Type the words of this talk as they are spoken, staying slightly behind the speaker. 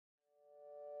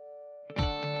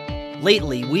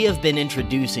Lately, we have been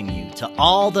introducing you to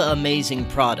all the amazing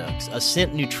products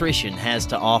Ascent Nutrition has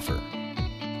to offer.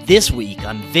 This week,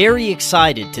 I'm very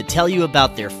excited to tell you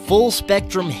about their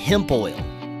full-spectrum hemp oil.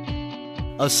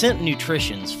 Ascent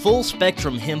Nutrition's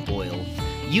full-spectrum hemp oil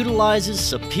utilizes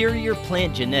superior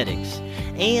plant genetics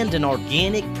and an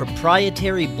organic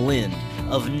proprietary blend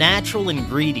of natural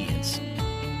ingredients.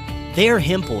 Their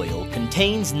hemp oil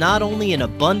contains not only an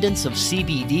abundance of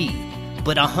CBD,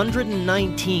 but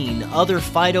 119 other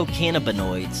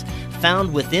phytocannabinoids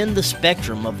found within the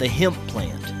spectrum of the hemp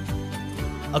plant.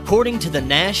 According to the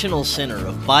National Center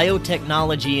of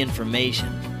Biotechnology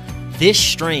Information, this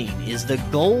strain is the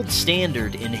gold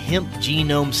standard in hemp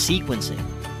genome sequencing.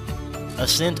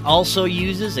 Ascent also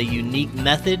uses a unique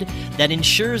method that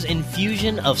ensures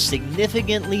infusion of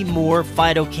significantly more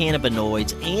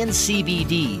phytocannabinoids and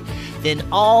CBD than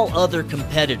all other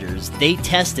competitors they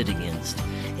tested against,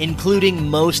 including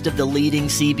most of the leading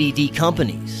CBD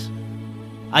companies.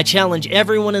 I challenge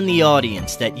everyone in the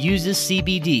audience that uses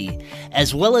CBD,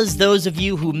 as well as those of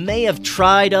you who may have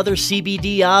tried other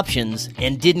CBD options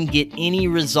and didn't get any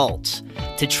results,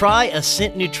 to try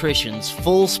Ascent Nutrition's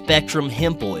full-spectrum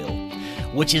hemp oil,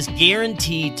 which is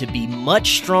guaranteed to be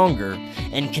much stronger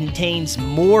and contains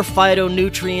more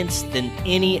phytonutrients than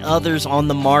any others on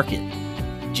the market.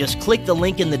 Just click the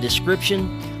link in the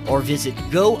description or visit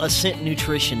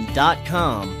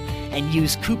goascentnutrition.com and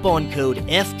use coupon code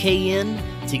FKN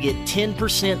to get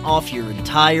 10% off your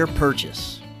entire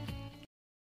purchase.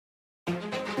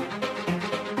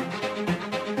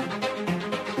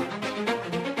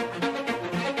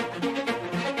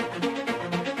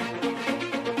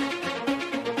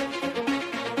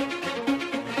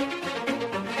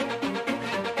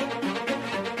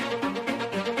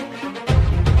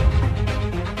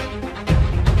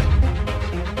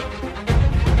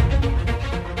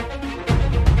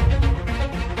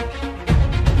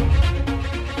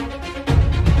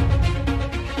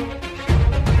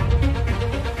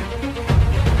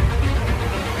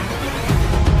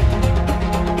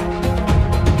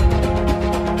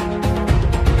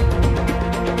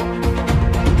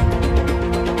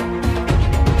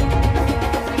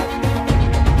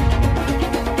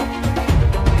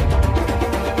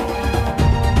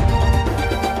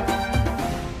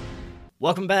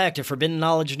 Welcome back to Forbidden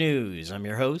Knowledge News. I'm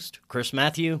your host, Chris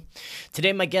Matthew.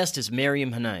 Today my guest is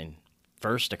Maryam Henein.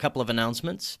 First, a couple of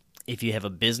announcements. If you have a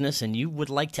business and you would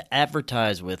like to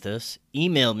advertise with us,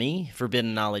 email me,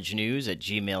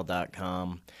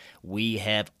 forbiddenknowledgenews@gmail.com. We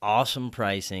have awesome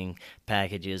pricing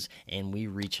packages and we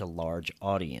reach a large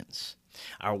audience.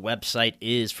 Our website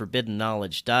is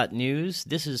forbiddenknowledge.news.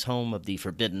 This is home of the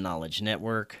Forbidden Knowledge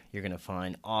Network. You're going to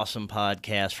find awesome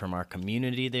podcasts from our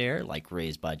community there, like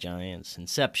Raised by Giants,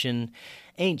 Inception,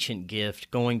 Ancient Gift,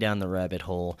 Going Down the Rabbit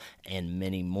Hole, and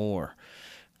many more.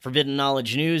 Forbidden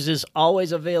Knowledge News is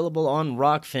always available on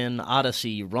Rockfin,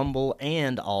 Odyssey, Rumble,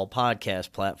 and all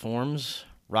podcast platforms.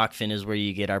 Rockfin is where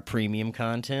you get our premium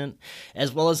content,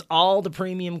 as well as all the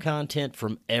premium content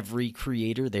from every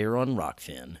creator there on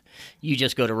Rockfin. You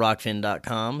just go to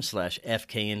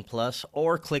rockfin.com/FKN+,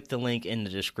 or click the link in the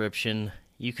description.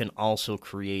 You can also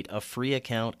create a free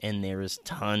account, and there is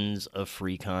tons of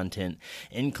free content,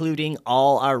 including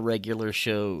all our regular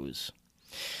shows.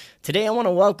 Today I want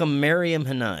to welcome Maryam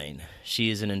Henein. She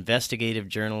is an investigative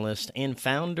journalist and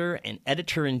founder and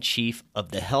editor-in-chief of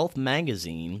the Health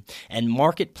Magazine and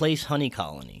Marketplace Honey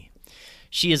Colony.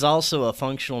 She is also a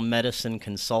functional medicine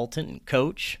consultant and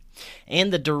coach,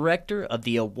 and the director of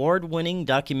the award-winning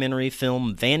documentary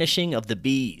film Vanishing of the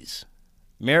Bees.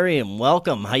 Maryam,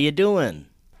 welcome. How you doing?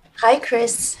 Hi,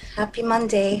 Chris. Happy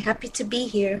Monday. Happy to be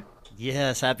here.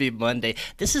 Yes, happy Monday.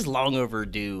 This is long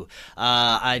overdue.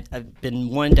 I've been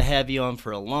wanting to have you on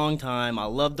for a long time. I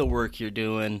love the work you're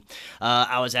doing.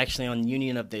 I was actually on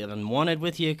Union of the Unwanted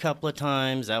with you a couple of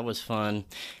times. That was fun.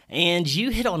 And you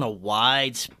hit on a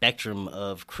wide spectrum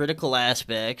of critical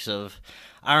aspects of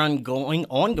our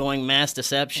ongoing mass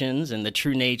deceptions and the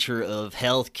true nature of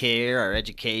healthcare, our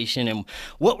education, and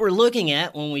what we're looking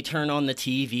at when we turn on the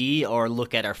TV or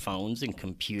look at our phones and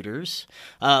computers.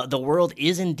 The world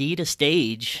is indeed a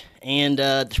stage, and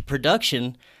the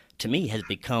production, to me, has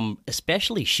become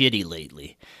especially shitty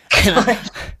lately.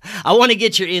 I want to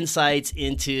get your insights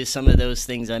into some of those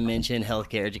things I mentioned,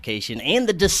 healthcare, education, and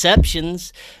the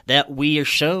deceptions that we are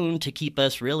shown to keep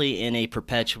us really in a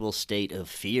perpetual state of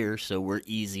fear, so we're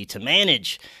easy to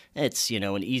manage. It's,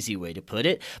 an easy way to put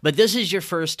it. But this is your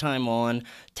first time on.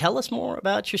 Tell us more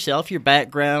about yourself, your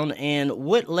background, and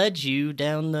what led you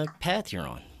down the path you're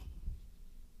on.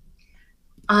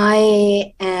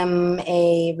 I am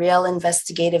a real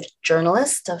investigative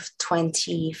journalist of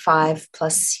 25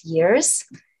 plus years,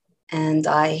 and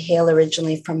I hail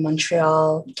originally from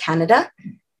Montreal, Canada.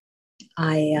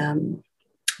 I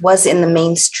was in the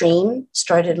mainstream,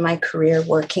 started my career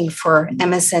working for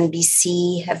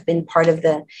MSNBC, have been part of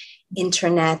the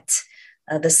internet,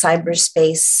 the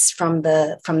cyberspace from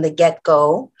the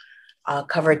get-go,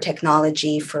 covered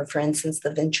technology for instance,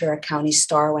 the Ventura County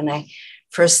Star when I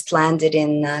first landed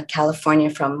in California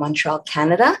from Montreal,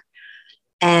 Canada,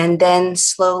 and then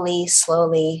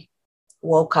slowly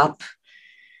woke up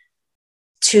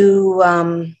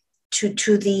to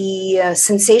the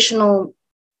sensational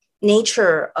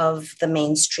nature of the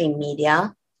mainstream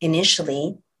media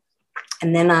initially,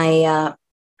 and then I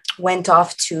went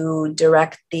off to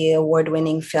direct the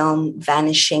award-winning film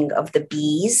Vanishing of the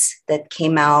Bees that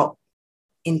came out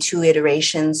in two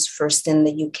iterations, first in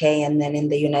the UK and then in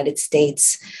the United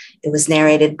States. It was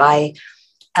narrated by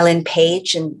Ellen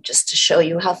Page, and just to show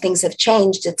you how things have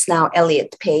changed, it's now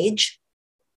Elliot Page.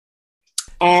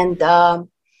 And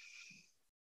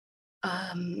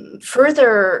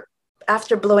further,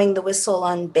 after blowing the whistle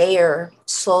on Bayer,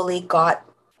 slowly got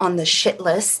on the shit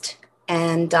list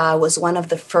and was one of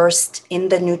the first in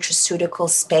the nutraceutical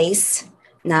space.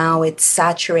 Now it's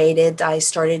saturated. I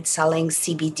started selling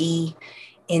CBD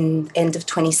in end of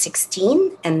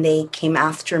 2016, and they came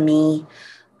after me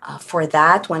for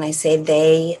that. When I say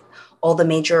they, all the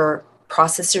major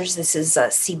processors, this is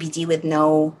CBD with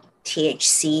no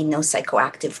THC, no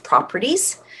psychoactive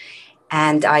properties.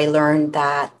 And I learned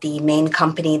that the main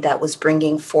company that was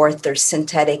bringing forth their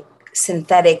synthetic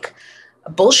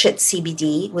bullshit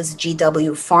CBD was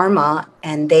GW Pharma,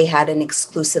 and they had an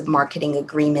exclusive marketing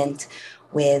agreement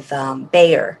with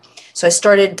Bayer. So I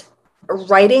started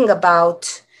writing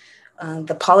about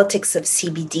the politics of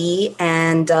CBD,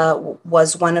 and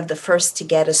was one of the first to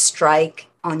get a strike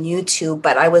on YouTube.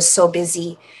 But I was so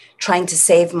busy trying to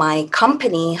save my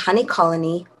company,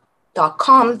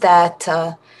 honeycolony.com,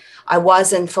 that I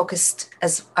wasn't focused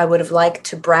as I would have liked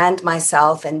to brand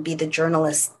myself and be the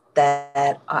journalist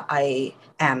that I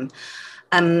am.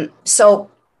 So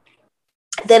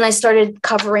then I started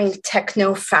covering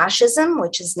techno-fascism,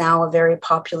 which is now a very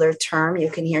popular term. You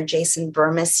can hear Jason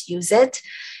Burmis use it.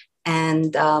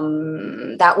 And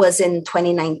that was in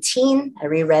 2019. I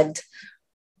reread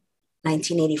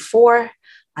 1984.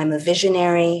 I'm a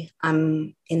visionary.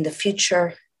 I'm in the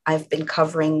future. I've been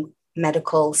covering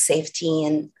medical safety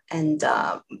and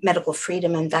medical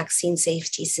freedom and vaccine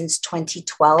safety since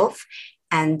 2012.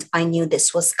 And I knew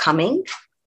this was coming.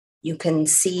 You can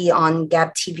see on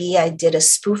Gab TV, I did a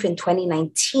spoof in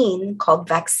 2019 called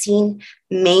Vaccine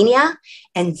Mania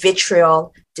and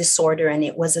Vitriol Disorder. And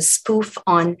it was a spoof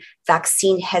on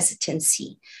vaccine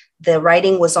hesitancy. The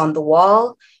writing was on the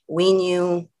wall. We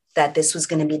knew that this was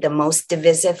going to be the most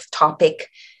divisive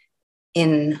topic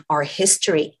in our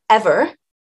history ever.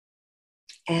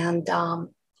 And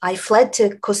I fled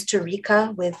to Costa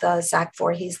Rica with Zach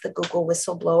Voorhees, the Google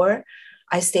whistleblower.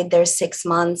 I stayed there 6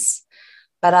 months,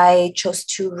 but I chose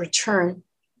to return,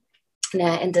 and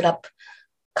I ended up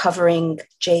covering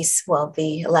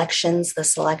the elections, the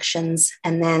selections,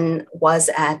 and then was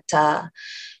at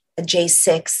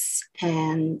J6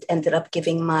 and ended up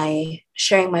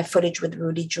sharing my footage with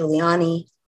Rudy Giuliani,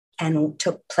 and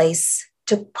took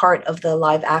part of the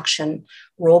live action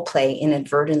role play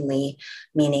inadvertently,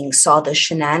 meaning saw the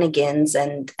shenanigans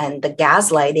and the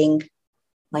gaslighting.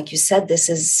 Like you said, this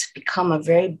has become a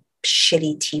very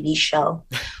shitty TV show.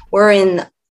 We're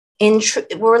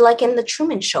like in the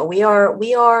Truman Show. We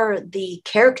are the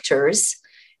characters,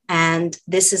 and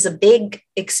this is a big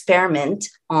experiment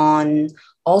on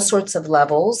all sorts of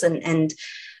levels. And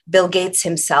Bill Gates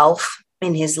himself,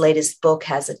 in his latest book,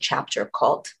 has a chapter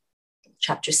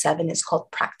 7 is called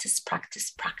Practice, Practice,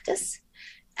 Practice.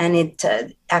 And it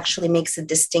actually makes a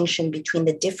distinction between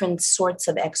the different sorts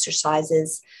of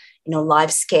exercises,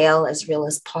 live scale as real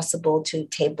as possible to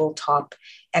tabletop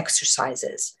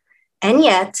exercises. And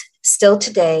yet, still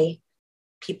today,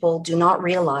 people do not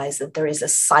realize that there is a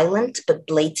silent but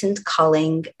blatant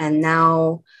culling. And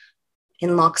now,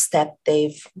 in lockstep,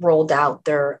 they've rolled out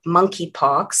their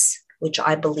monkeypox, which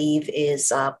I believe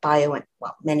is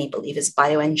many believe is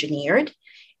bioengineered.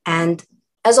 And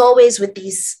as always with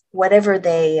these, whatever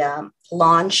they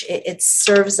launch, it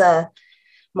serves a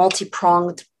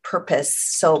multi-pronged purpose.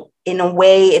 So in a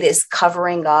way, it is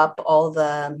covering up all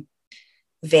the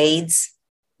VAIDS,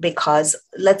 because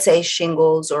let's say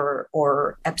shingles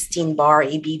or Epstein-Barr,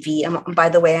 EBV. By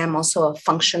the way, I'm also a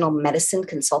functional medicine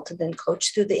consultant and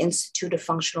coach through the Institute of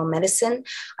Functional Medicine.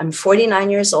 I'm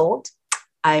 49 years old.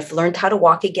 I've learned how to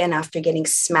walk again after getting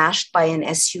smashed by an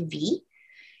SUV,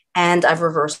 and I've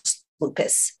reversed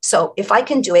lupus. So if I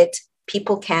can do it,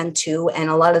 people can too. And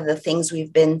a lot of the things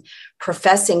we've been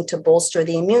professing to bolster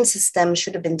the immune system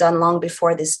should have been done long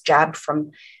before this jab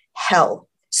from hell.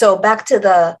 So back to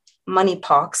the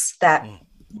moneypox, that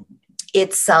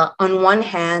it's on one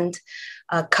hand,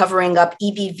 covering up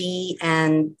EBV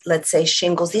and, let's say,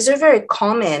 shingles. These are very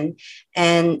common,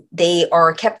 and they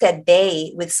are kept at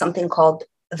bay with something called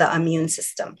the immune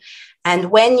system.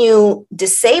 And when you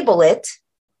disable it,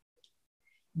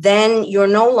 then you're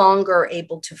no longer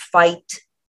able to fight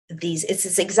these. It's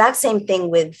this exact same thing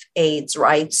with AIDS,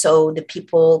 right? So the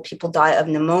people die of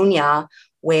pneumonia,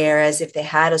 whereas if they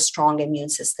had a strong immune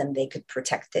system, they could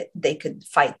protect it. They could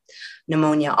fight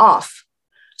pneumonia off.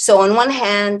 So on one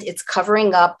hand, it's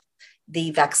covering up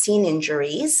the vaccine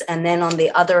injuries. And then on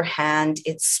the other hand,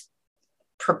 it's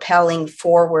propelling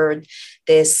forward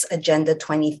this Agenda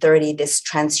 2030, this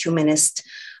transhumanist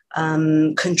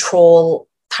control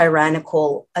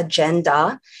tyrannical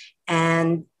agenda.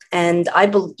 And I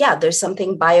believe, there's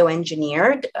something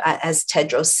bioengineered. As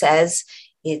Tedros says,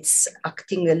 it's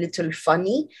acting a little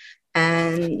funny.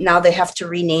 And now they have to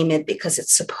rename it because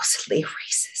it's supposedly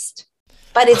racist.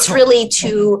 But it's really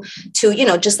to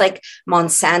just like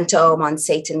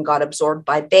Monsanto got absorbed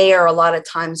by Bayer. A lot of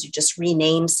times you just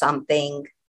rename something.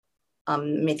 I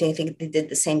think they did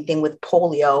the same thing with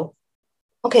polio.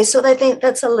 Okay, so I think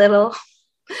that's a little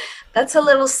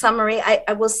summary.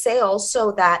 I will say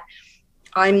also that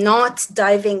I'm not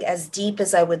diving as deep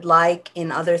as I would like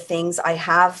in other things. I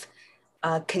have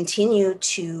continued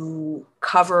to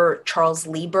cover Charles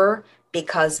Lieber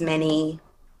because many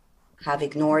have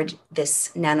ignored this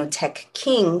nanotech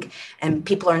king, and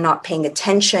people are not paying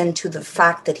attention to the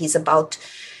fact that he's about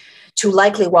to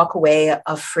likely walk away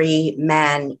a free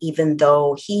man, even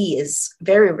though he is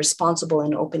very responsible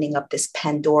in opening up this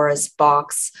Pandora's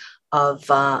box of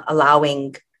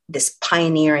allowing this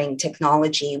pioneering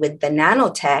technology with the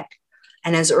nanotech.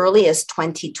 And as early as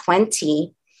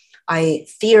 2020, I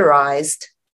theorized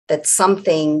that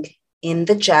something in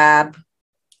the jab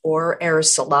or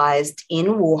aerosolized in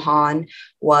Wuhan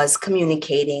was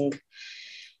communicating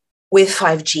with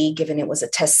 5G, given it was a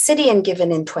test city, and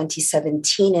given in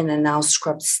 2017 in a now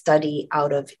scrubbed study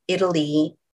out of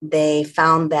Italy, they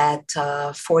found that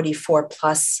 44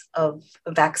 plus of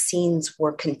vaccines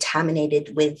were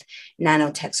contaminated with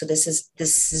nanotech. So this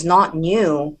is not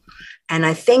new. And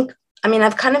I've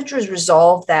kind of just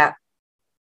resolved that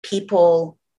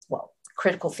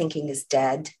critical thinking is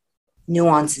dead,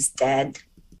 nuance is dead,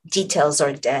 details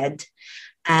are dead,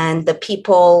 and the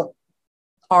people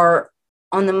are,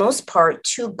 on the most part,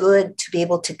 too good to be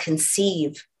able to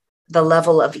conceive the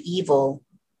level of evil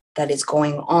that is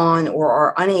going on, or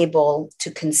are unable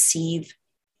to conceive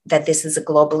that this is a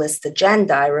globalist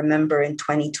agenda. I remember in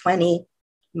 2020,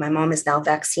 my mom is now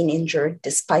vaccine injured,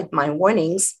 despite my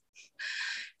warnings,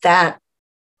 that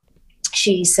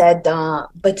she said,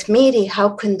 but Mary, how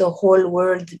can the whole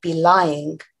world be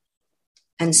lying?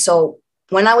 And so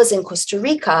when I was in Costa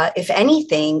Rica, if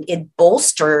anything, it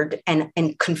bolstered and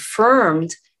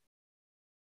confirmed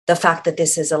the fact that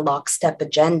this is a lockstep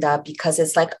agenda, because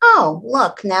it's like, oh,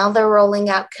 look, now they're rolling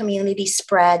out community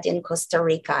spread in Costa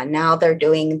Rica. Now they're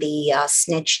doing the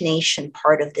snitch nation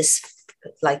part of this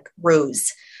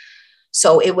ruse.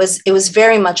 So it was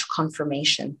very much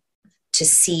confirmation to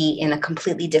see in a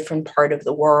completely different part of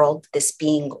the world this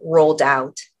being rolled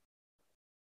out.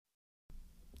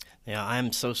 Yeah,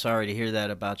 I'm so sorry to hear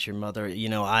that about your mother.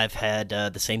 I've had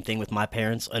the same thing with my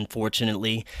parents.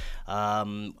 Unfortunately,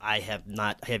 I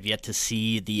have yet to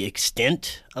see the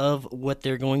extent of what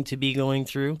they're going to be going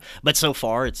through. But so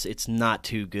far, it's not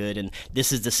too good. And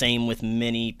this is the same with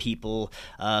many people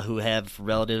who have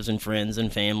relatives and friends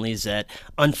and families that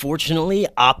unfortunately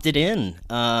opted in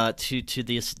to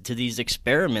these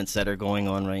experiments that are going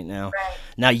on right now. Right.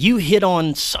 Now, you hit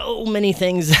on so many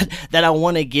things that I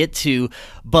want to get to,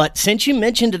 but since you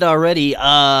mentioned it already,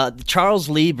 Charles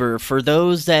Lieber, for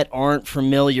those that aren't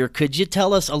familiar, could you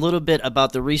tell us a little bit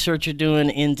about the research you're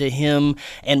doing into him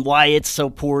and why it's so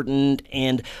important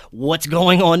and what's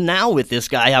going on now with this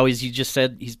guy, how you just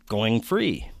said he's going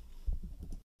free?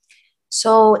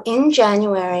 So in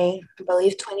January, I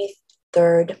believe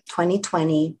 23rd,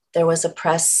 2020, there was a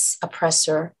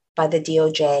presser by the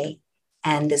DOJ,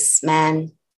 and this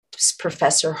man, this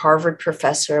professor, Harvard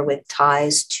professor with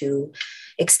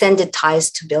extended ties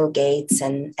to Bill Gates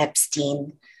and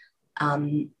Epstein,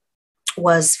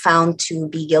 was found to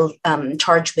be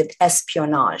charged with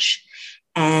espionage.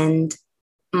 And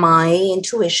my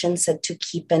intuition said to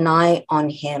keep an eye on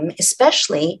him,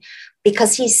 especially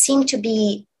because he seemed to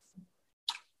be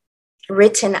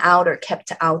written out or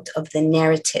kept out of the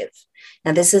narrative.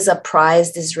 Now, this is a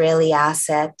prized Israeli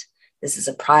asset. This is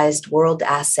a prized world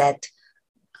asset.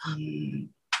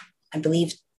 I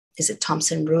believe, is it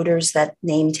Thomson Reuters that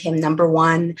named him number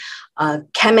one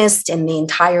chemist in the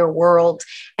entire world?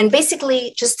 And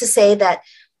basically, just to say that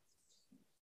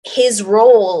his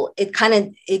role, it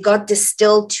got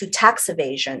distilled to tax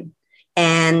evasion.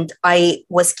 And I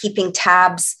was keeping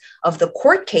tabs of the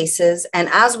court cases. And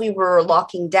as we were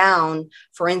locking down,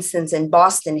 for instance, in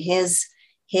Boston, he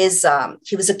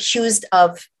was accused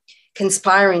of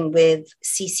conspiring with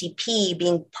CCP,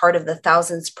 being part of the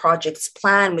Thousands Projects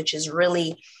plan, which is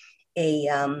really a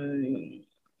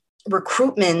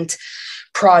recruitment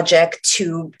project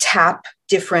to tap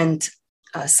different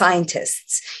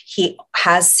scientists. He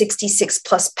has 66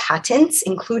 plus patents,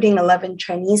 including 11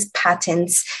 Chinese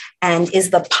patents, and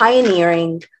is the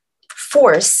pioneering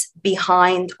force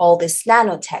behind all this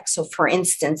nanotech. So for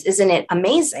instance, isn't it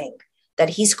amazing that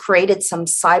he's created some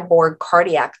cyborg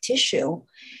cardiac tissue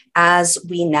as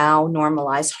we now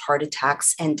normalize heart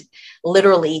attacks and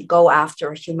literally go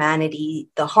after humanity,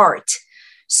 the heart?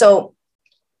 So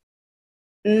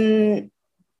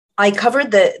I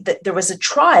covered there was a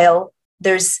trial.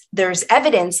 There's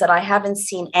evidence that I haven't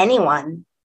seen anyone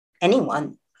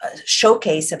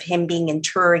showcase of him being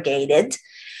interrogated.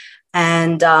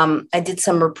 And I did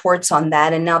some reports on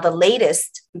that. And now the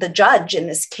latest, the judge in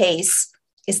this case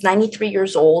is 93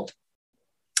 years old,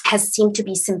 has seemed to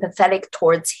be sympathetic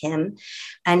towards him.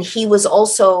 And he was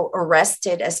also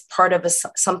arrested as part of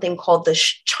something called the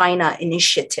China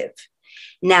Initiative.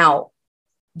 Now,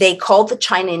 they called the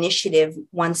China Initiative,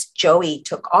 once Joey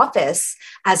took office,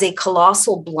 as a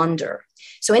colossal blunder.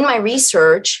 So in my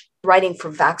research, writing for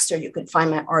Vaxxter, you could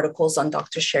find my articles on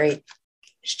Dr. Sherry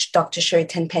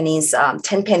Tenpenny's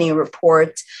Tenpenny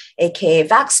Report, aka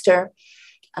Vaxxter,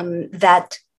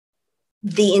 that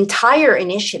the entire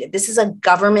initiative, this is a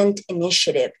government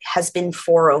initiative, has been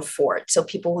 404. So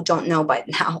people who don't know by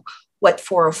now what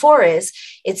 404 is,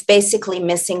 it's basically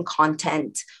missing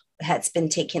content has been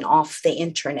taken off the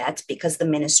internet because the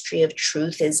Ministry of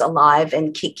Truth is alive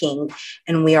and kicking,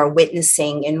 and we are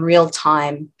witnessing in real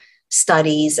time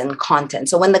studies and content.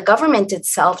 So when the government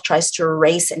itself tries to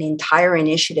erase an entire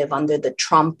initiative under the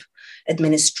Trump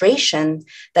administration,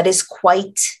 that is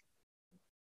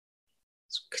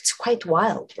it's quite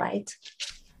wild, right?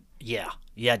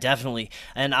 Yeah, definitely.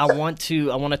 And I want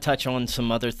to touch on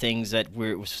some other things that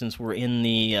since we're in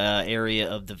the area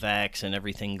of the vax and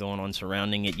everything going on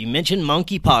surrounding it. You mentioned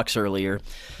monkeypox earlier.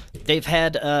 They've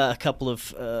had a couple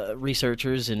of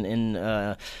researchers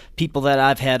and people that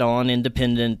I've had on,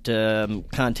 independent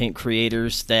content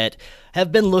creators that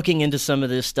have been looking into some of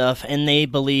this stuff, and they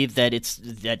believe that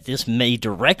this may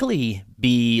directly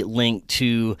be linked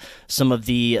to some of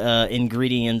the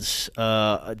ingredients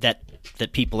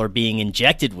that people are being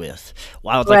injected with.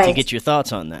 Well, I'd like to get your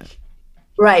thoughts on that.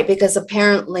 Right, because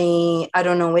apparently, I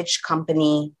don't know which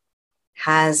company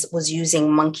was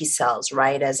using monkey cells,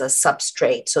 right, as a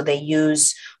substrate. So they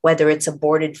use, whether it's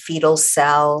aborted fetal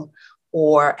cell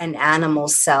or an animal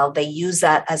cell, they use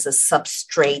that as a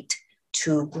substrate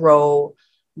to grow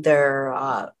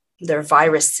their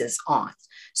viruses on.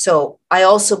 So I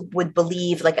also would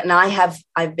believe, and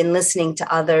I've been listening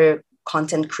to other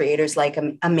content creators like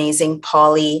Amazing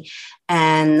Polly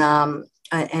and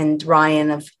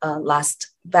Ryan of Last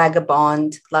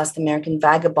American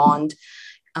Vagabond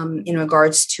in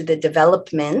regards to the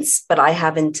developments, but I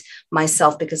haven't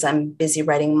myself because I'm busy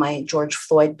writing my George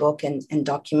Floyd book and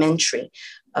documentary.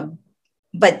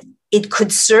 But it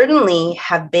could certainly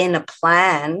have been a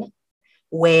plan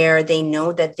where they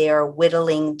know that they are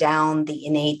whittling down the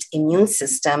innate immune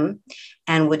system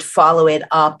and would follow it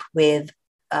up with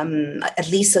at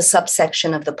least a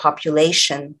subsection of the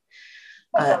population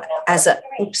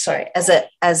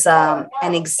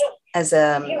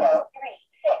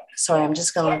sorry, I'm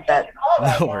just going to let that.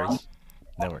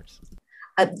 No worries.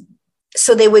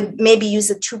 So they would maybe use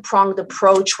a two-pronged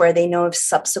approach where they know if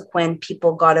subsequent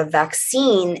people got a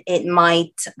vaccine, it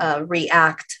might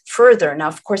react further. Now,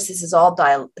 of course, this is all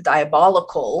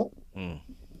diabolical,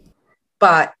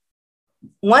 but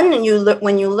when you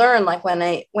learn, like when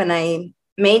I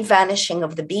made Vanishing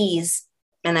of the Bees,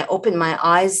 and I opened my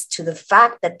eyes to the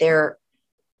fact that they're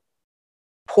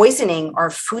poisoning our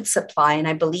food supply, and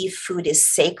I believe food is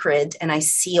sacred, and I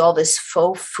see all this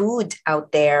faux food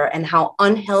out there and how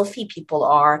unhealthy people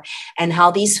are and how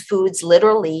these foods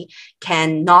literally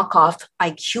can knock off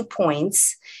IQ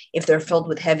points if they're filled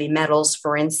with heavy metals,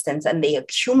 for instance, and they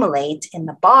accumulate in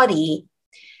the body,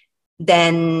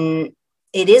 then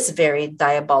it is very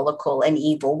diabolical and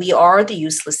evil. We are the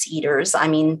useless eaters. I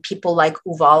mean, people like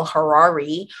Yuval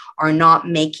Harari are not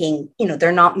making,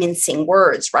 they're not mincing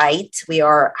words, right? We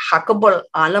are hackable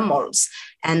animals,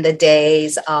 and the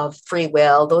days of free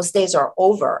will, those days are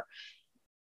over.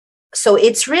 So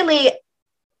it's a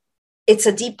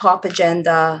Depop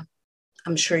agenda.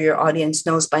 I'm sure your audience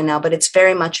knows by now, but it's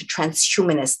very much a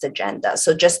transhumanist agenda.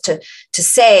 So just to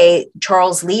say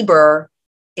Charles Lieber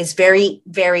is very,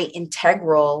 very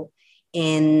integral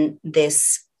in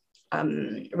this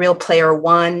Real Player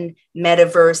One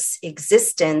metaverse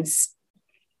existence,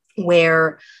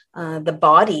 where the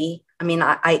body, I mean,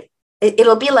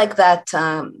 it'll be like that.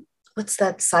 What's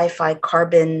that sci-fi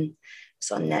Carbon?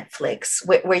 It's on Netflix,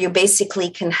 where you basically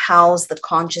can house the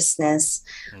consciousness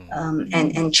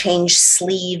and change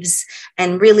sleeves.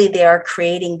 And really they are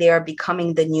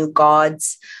becoming the new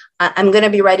gods. I'm going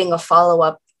to be writing a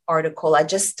follow-up article. I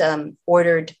just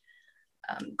ordered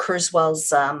Kurzweil's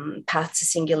Path to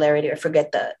Singularity, I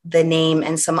forget the name,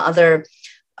 and some other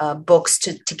books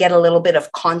to get a little bit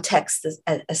of context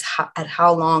at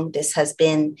how long this has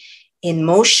been in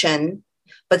motion.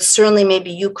 But certainly maybe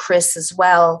you, Chris, as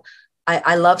well.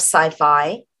 I love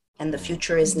sci-fi, and the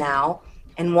future is now.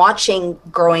 And watching,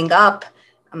 growing up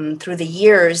through the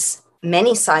years,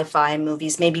 many sci-fi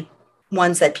movies, maybe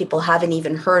ones that people haven't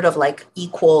even heard of, like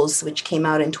Equals, which came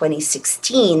out in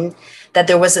 2016, that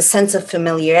there was a sense of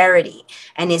familiarity.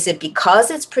 And is it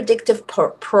because it's predictive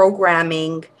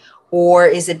programming, or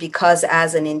is it because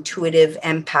as an intuitive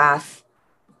empath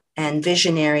and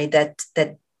visionary that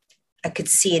I could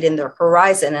see it in the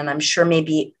horizon? And I'm sure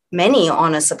maybe many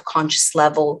on a subconscious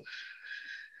level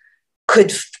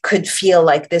could feel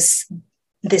like this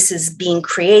is being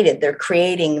created. They're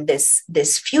creating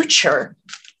this future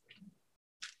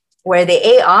where the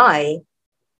AI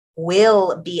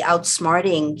will be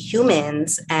outsmarting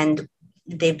humans. And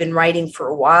they've been writing for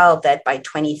a while that by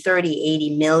 2030,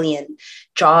 80 million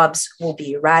jobs will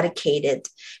be eradicated.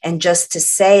 And just to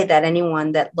say that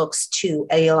anyone that looks to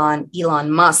Elon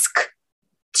Musk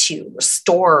to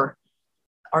restore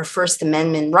our First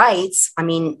Amendment rights, I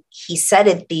mean, he said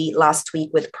it last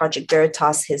week with Project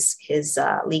Veritas, his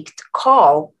leaked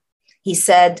call. He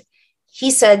said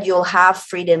you'll have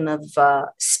freedom of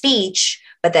speech,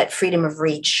 but that freedom of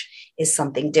reach is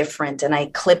something different. And I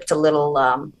clipped a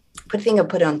little thing I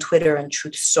put on Twitter and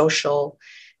Truth Social,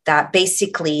 that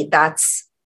basically that's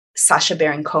Sacha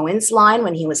Baron Cohen's line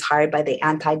when he was hired by the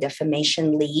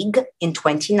Anti-Defamation League in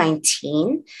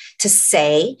 2019 to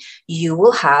say, you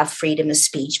will have freedom of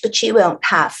speech, but you won't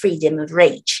have freedom of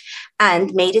reach,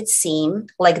 and made it seem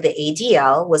like the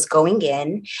ADL was going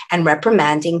in and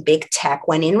reprimanding big tech,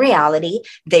 when in reality,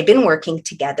 they've been working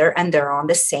together and they're on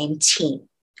the same team.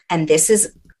 And this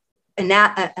is an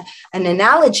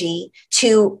analogy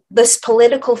to this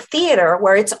political theater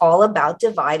where it's all about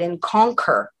divide and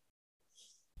conquer.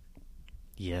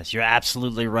 Yes, you're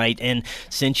absolutely right. And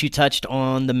since you touched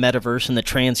on the metaverse and the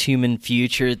transhuman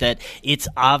future, that it's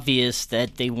obvious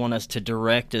that they want us to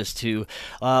direct us to.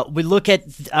 We look at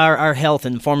our health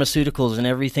and pharmaceuticals and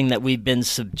everything that we've been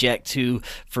subject to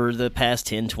for the past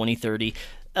 10, 20, 30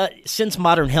 since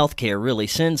modern healthcare, really,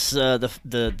 since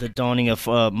the dawning of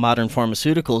modern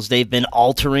pharmaceuticals, they've been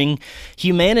altering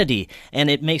humanity. And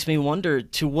it makes me wonder,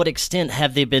 to what extent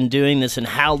have they been doing this, and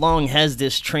how long has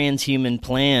this transhuman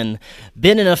plan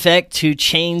been in effect to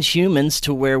change humans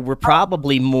to where we're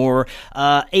probably more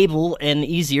able and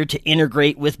easier to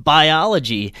integrate with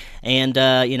biology? And,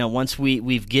 once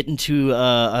we've gotten to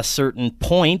a certain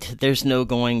point, there's no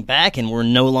going back, and we're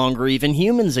no longer even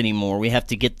humans anymore. We have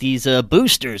to get these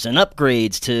boosters and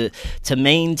upgrades to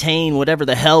maintain whatever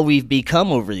the hell we've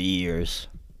become over the years.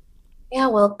 Yeah,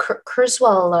 well,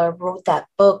 Kurzweil wrote that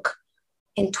book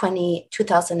in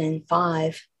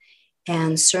 2005,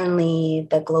 and certainly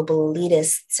the global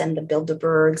elitists and the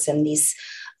Bilderbergs and these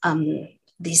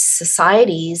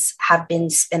societies have been,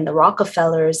 and the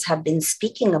Rockefellers have been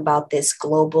speaking about this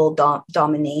global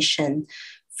domination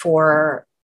for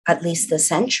at least a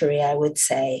century, I would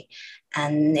say.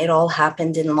 And it all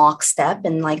happened in lockstep.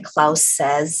 And like Klaus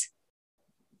says,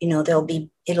 it'll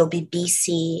be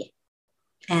BC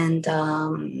and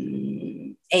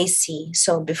AC.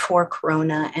 So before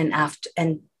Corona and after,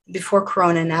 and before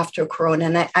Corona and after Corona.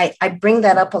 And I bring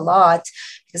that up a lot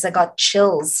because I got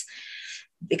chills,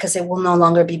 because it will no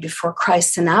longer be before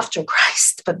Christ and after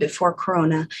Christ, but before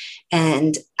Corona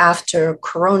and after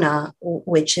Corona,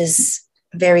 which is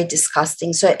very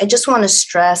disgusting. So I just want to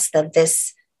stress that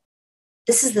this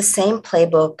is the same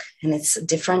playbook, and it's a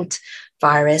different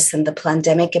virus. And the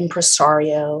pandemic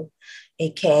impresario,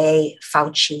 aka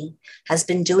Fauci, has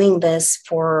been doing this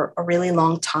for a really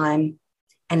long time.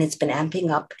 And it's been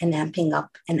amping up and amping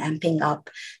up and amping up.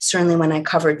 Certainly when I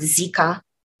covered Zika,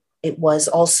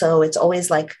 it's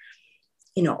always like,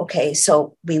 okay,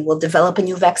 so we will develop a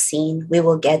new vaccine. We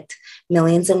will get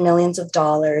millions and millions of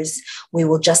dollars. We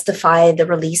will justify the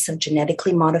release of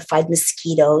genetically modified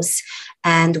mosquitoes.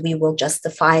 And we will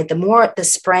justify the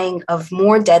spraying of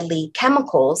more deadly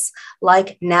chemicals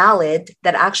like naled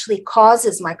that actually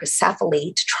causes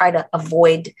microcephaly to try to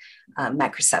avoid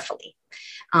microcephaly.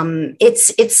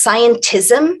 It's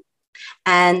scientism.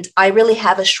 And I really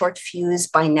have a short fuse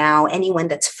by now. Anyone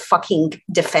that's fucking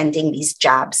defending these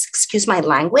jabs, excuse my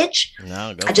language.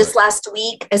 No, just last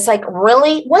week, it's like,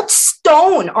 really? What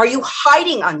stone are you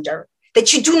hiding under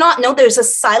that you do not know there's a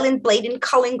silent blatant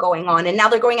culling going on? And now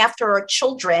they're going after our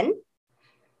children.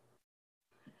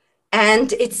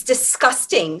 And it's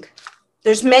disgusting.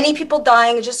 There's many people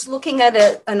dying. Just looking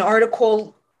at an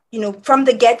article, from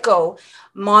the get-go,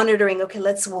 monitoring, okay,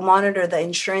 we'll monitor the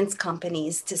insurance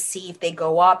companies to see if they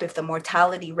go up, if the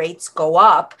mortality rates go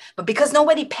up. But because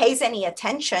nobody pays any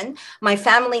attention, my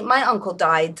uncle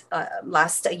died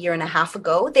a year and a half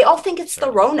ago. They all think it's the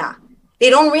Rona. They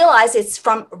don't realize it's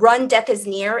from Run Death is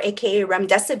Near, aka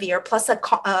remdesivir, plus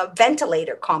a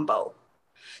ventilator combo.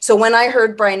 So when I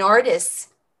heard Brian Ardis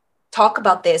talk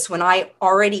about this, when I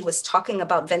already was talking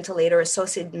about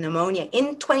ventilator-associated pneumonia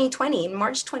in 2020, in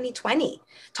March 2020,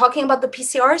 talking about the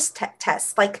PCR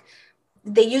test, like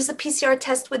they use the PCR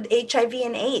test with HIV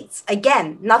and AIDS.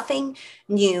 Again, nothing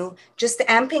new, just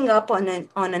amping up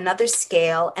on another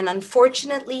scale. And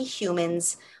unfortunately,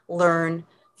 humans learn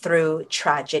through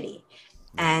tragedy.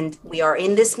 And we are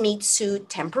in this meat suit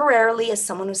temporarily as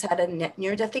someone who's had a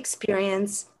near-death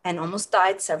experience and almost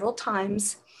died several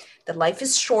times. That life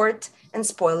is short, and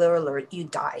spoiler alert, you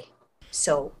die.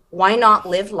 So why not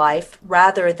live life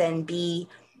rather than be,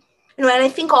 and I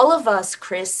think all of us,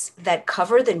 Chris, that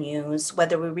cover the news,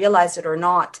 whether we realize it or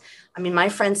not, my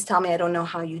friends tell me, I don't know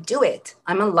how you do it.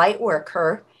 I'm a light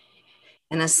worker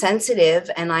and a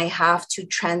sensitive, and I have to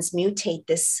transmutate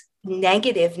this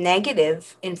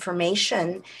negative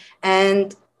information.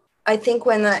 And I think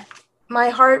when my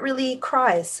heart really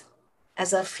cries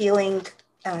as a feeling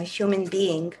human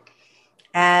being,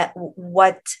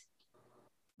 what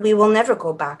we will never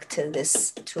go back to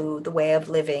the way of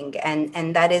living,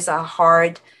 and that is a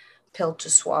hard pill to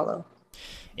swallow.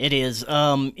 It is.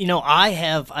 I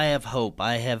have hope.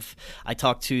 I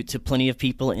talk to plenty of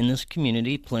people in this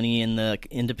community, plenty in the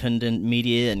independent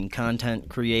media and content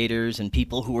creators and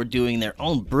people who are doing their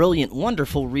own brilliant,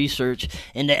 wonderful research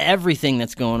into everything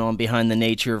that's going on behind the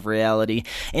nature of reality.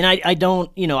 And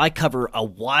I cover a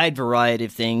wide variety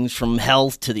of things, from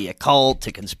health to the occult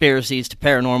to conspiracies to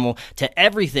paranormal to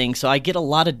everything. So I get a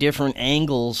lot of different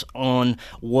angles on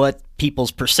what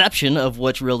people's perception of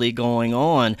what's really going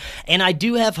on. And I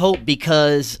do have hope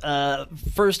because,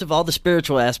 first of all, the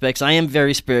spiritual aspects. I am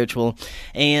very spiritual,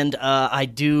 and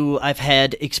I've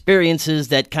had experiences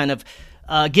that kind of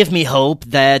give me hope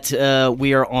that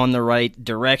we are on the right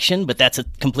direction, but that's a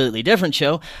completely different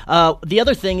show. The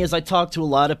other thing is I talk to a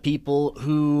lot of people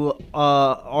who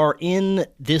are in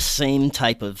this same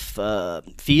type of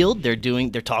field.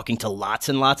 They're talking to lots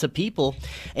and lots of people,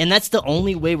 and that's the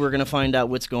only way we're going to find out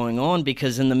what's going on,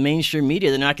 because in the mainstream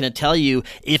media, they're not going to tell you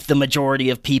if the majority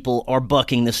of people are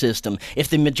bucking the system, if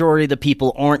the majority of the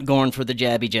people aren't going for the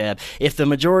jabby jab, if the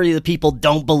majority of the people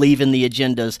don't believe in the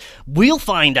agendas. We'll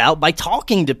find out by talking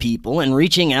to people and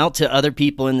reaching out to other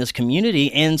people in this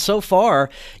community. And so far,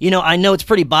 I know it's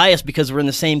pretty biased because we're in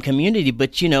the same community,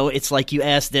 but it's like you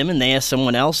ask them and they ask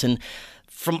someone else, and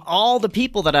from all the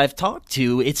people that I've talked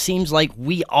to, it seems like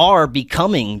we are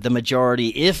becoming the majority,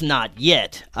 if not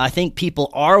yet. I think people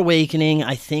are awakening.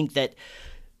 I think that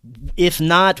if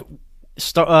not,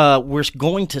 we're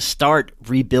going to start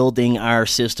rebuilding our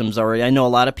systems already. I know a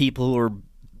lot of people who are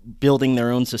building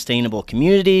their own sustainable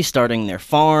community, starting their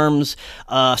farms,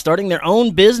 starting their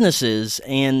own businesses,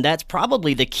 and that's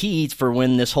probably the key for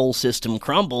when this whole system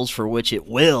crumbles, for which it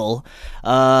will,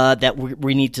 that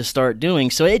we need to start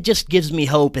doing. So it just gives me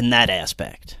hope in that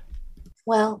aspect.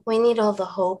 Well, we need all the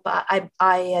hope.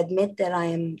 I admit that I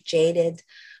am jaded.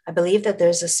 I believe that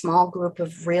there's a small group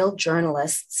of real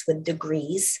journalists with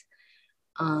degrees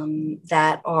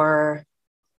that are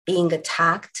being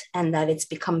attacked, and that it's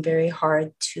become very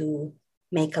hard to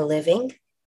make a living.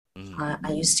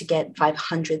 I used to get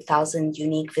 500,000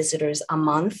 unique visitors a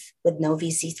month with no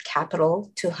VC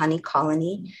capital to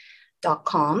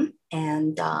honeycolony.com,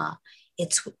 and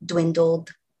it's dwindled.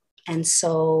 And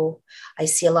so I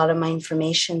see a lot of my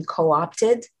information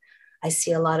co-opted. I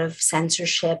see a lot of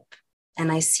censorship,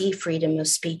 and I see freedom of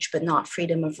speech, but not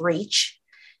freedom of reach.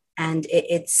 And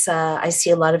I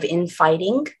see a lot of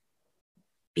infighting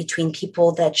between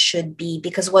people that should be,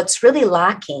 because what's really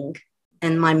lacking,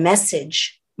 and my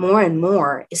message more and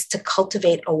more, is to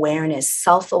cultivate awareness,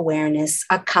 self-awareness,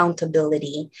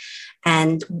 accountability.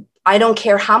 And I don't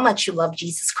care how much you love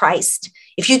Jesus Christ.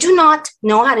 If you do not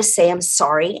know how to say I'm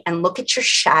sorry and look at your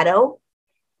shadow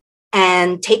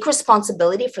and take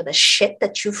responsibility for the shit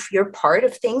that you're part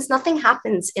of things, nothing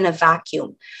happens in a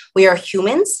vacuum. We are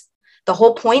humans. The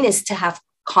whole point is to have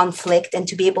conflict and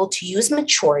to be able to use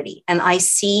maturity. And I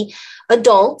see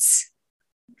adults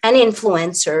and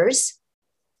influencers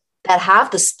that have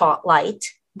the spotlight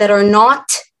that are not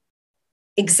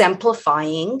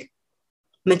exemplifying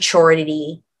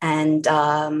maturity and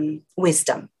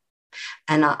wisdom.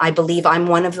 And I believe I'm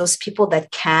one of those people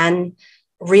that can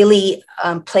really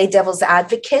play devil's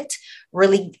advocate,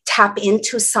 really tap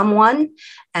into someone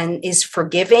and is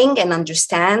forgiving and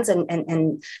understands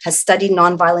and has studied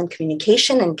nonviolent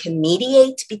communication and can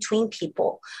mediate between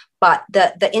people. But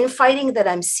the infighting that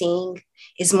I'm seeing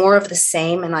is more of the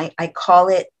same. And I call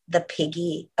it the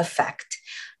piggy effect.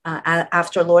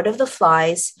 After Lord of the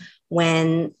Flies,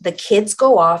 when the kids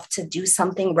go off to do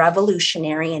something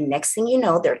revolutionary, and next thing you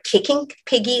know, they're kicking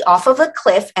Piggy off of a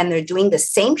cliff and they're doing the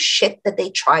same shit that they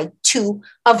tried to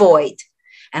avoid.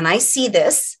 And I see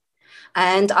this,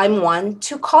 and I'm one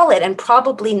to call it, and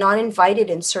probably not invited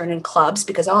in certain clubs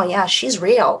because, oh yeah, she's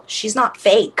real. She's not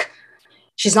fake.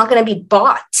 She's not going to be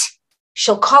bought.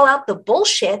 She'll call out the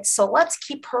bullshit. So let's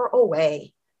keep her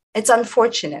away. It's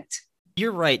unfortunate.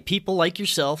 You're right. People like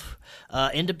yourself,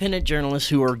 independent journalists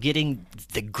who are getting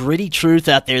the gritty truth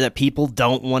out there that people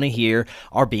don't want to hear,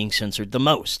 are being censored the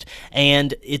most.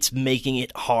 And it's making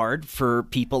it hard for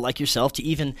people like yourself to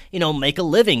even, make a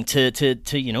living, to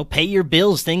pay your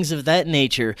bills, things of that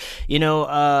nature.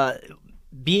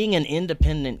 Being an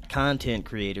independent content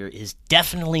creator is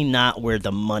definitely not where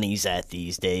the money's at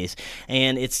these days.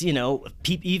 And it's,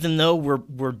 even though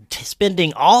we're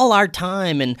spending all our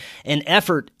time and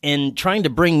effort in trying to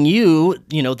bring you,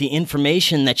 the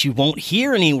information that you won't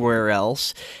hear anywhere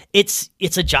else, it's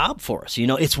a job for us.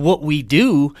 It's what we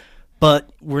do.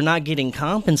 But we're not getting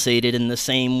compensated in the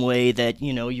same way that,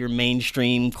 your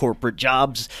mainstream corporate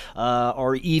jobs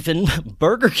or even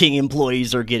Burger King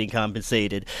employees are getting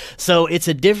compensated. So it's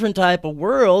a different type of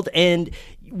world, and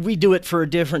we do it for a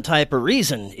different type of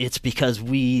reason. It's because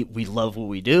we love what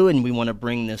we do, and we want to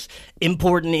bring this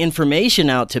important information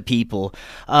out to people.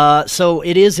 So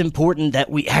it is important that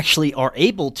we actually are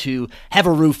able to have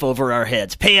a roof over our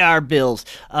heads, pay our bills,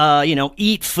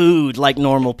 eat food like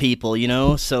normal people,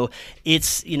 So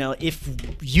it's, if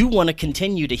you want to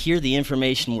continue to hear the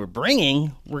information we're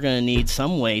bringing, we're going to need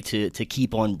some way to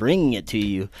keep on bringing it to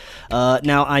you.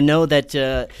 Now, I know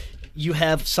that you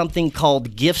have something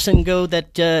called Gifts and Go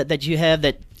that you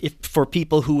have for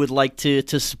people who would like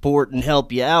to support and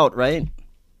help you out, right?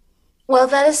 Well,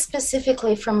 that is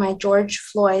specifically from my George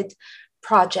Floyd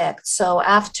project. So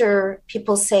after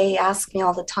people ask me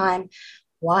all the time,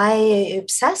 why are you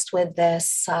obsessed with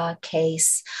this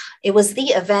case? It was the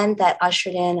event that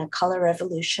ushered in a color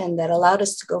revolution that allowed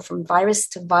us to go from virus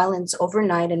to violence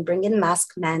overnight and bring in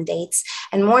mask mandates.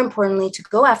 And more importantly, to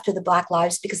go after the Black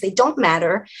lives because they don't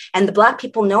matter. And the Black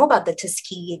people know about the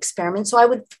Tuskegee experiment. So I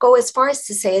would go as far as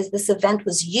to say as this event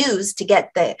was used to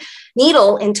get the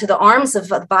needle into the arms of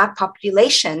the Black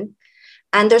population.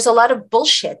 And there's a lot of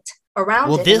bullshit around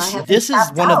well, it. This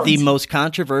is one of the most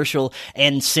controversial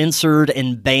and censored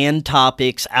and banned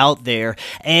topics out there.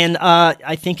 And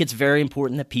I think it's very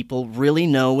important that people really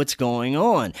know what's going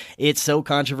on. It's so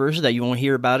controversial that you won't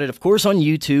hear about it, of course, on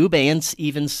YouTube and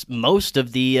even most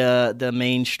of the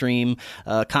mainstream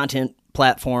content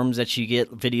platforms that you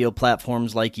get, video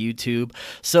platforms like YouTube.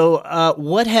 So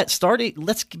what had started,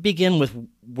 let's begin with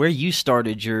where you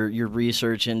started your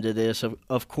research into this.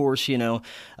 Of course,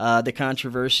 the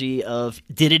controversy of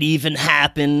did it even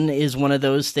happen is one of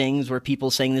those things where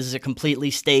people saying this is a completely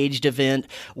staged event,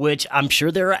 which I'm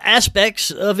sure there are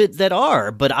aspects of it that are,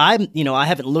 but I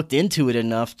haven't looked into it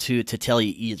enough to tell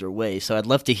you either way. So I'd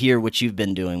love to hear what you've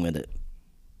been doing with it.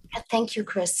 Thank you,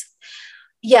 Chris.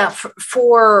 Yeah,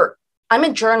 I'm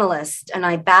a journalist and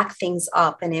I back things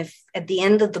up. And if at the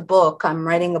end of the book, I'm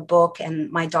writing a book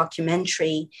and my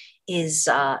documentary is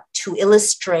to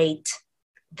illustrate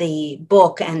the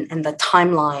book and the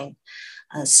timeline.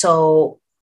 So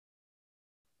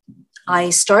I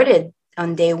started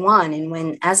on day one.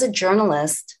 And as a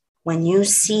journalist, when you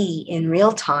see in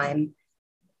real time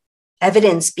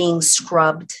evidence being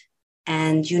scrubbed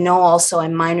And also I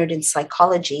minored in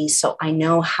psychology, so I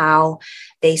know how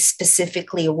they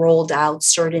specifically rolled out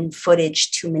certain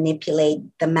footage to manipulate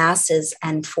the masses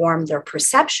and form their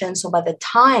perception. So by the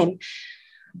time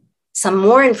some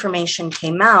more information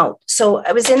came out, so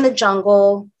I was in the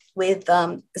jungle with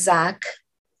Zach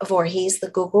Voorhees, the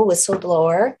Google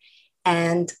whistleblower,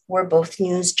 and we're both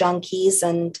news junkies,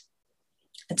 and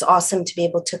it's awesome to be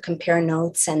able to compare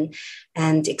notes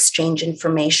and exchange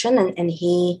information. And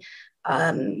he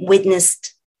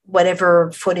witnessed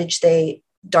whatever footage they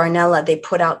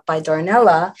put out by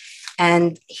Darnella,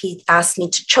 and he asked me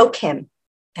to choke him,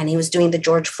 and he was doing the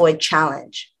George Floyd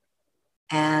challenge.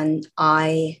 And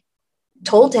I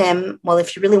told him, well,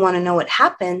 if you really want to know what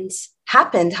happened,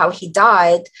 how he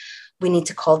died, we need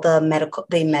to call the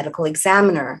medical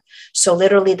examiner. So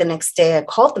literally the next day I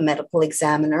called the medical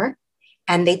examiner,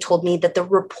 and they told me that the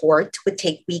report would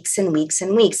take weeks and weeks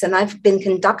and weeks. And I've been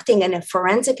conducting a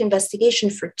forensic investigation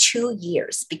for 2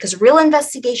 years, because real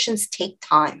investigations take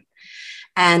time.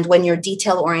 And when you're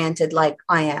detail-oriented like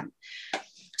I am.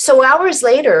 So hours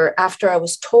later, after I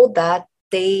was told that,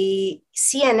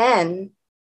 CNN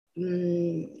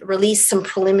released some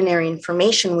preliminary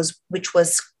information which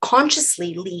was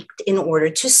consciously leaked in order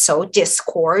to sow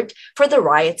discord for the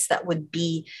riots that would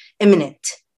be imminent.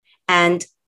 And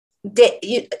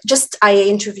I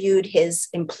interviewed his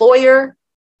employer,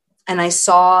 and I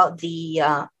saw the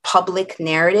public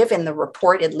narrative in the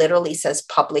report. It literally says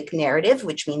public narrative,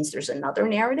 which means there's another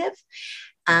narrative.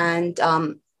 And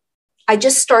I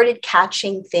just started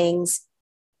catching things.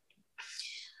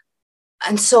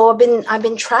 And so I've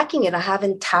been tracking it. I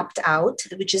haven't tapped out,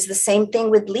 which is the same thing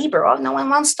with Libra. Oh, no one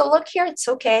wants to look here. It's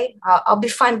okay. I'll be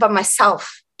fine by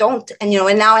myself. Don't. And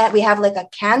now we have like a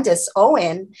Candace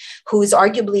Owen, who's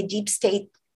arguably deep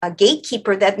state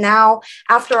gatekeeper, that now,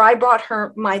 after I brought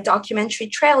her my documentary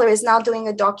trailer, is now doing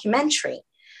a documentary.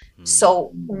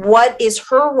 So what is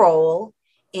her role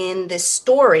in this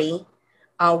story,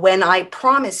 when I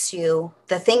promise you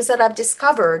the things that I've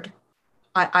discovered?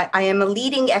 I am a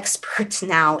leading expert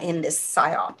now in this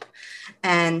PSYOP,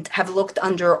 and have looked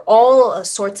under all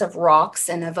sorts of rocks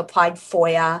and have applied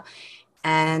FOIA,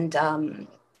 and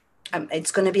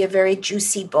it's going to be a very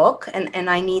juicy book, and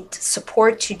I need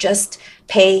support to just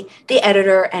pay the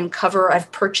editor and cover.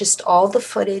 I've purchased all the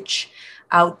footage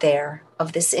out there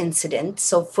of this incident,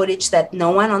 so footage that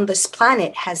no one on this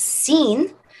planet has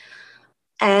seen,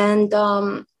 and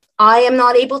I am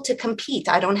not able to compete.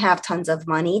 I don't have tons of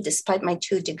money, despite my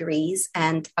 2 degrees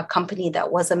and a company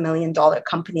that was $1 million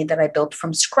company that I built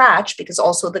from scratch, because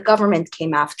also the government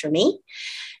came after me.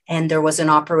 And there was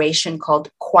an operation called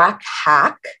Quack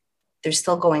Hack. They're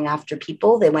still going after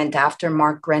people. They went after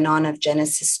Mark Grenon of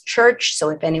Genesis Church. So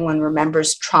if anyone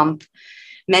remembers Trump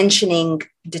mentioning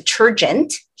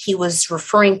detergent, he was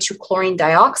referring to chlorine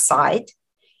dioxide.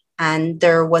 And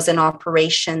there was an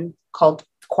operation called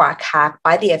Quack Hack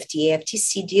by the FDA,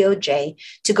 FTC, DOJ,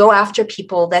 to go after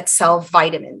people that sell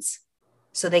vitamins.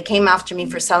 So they came after me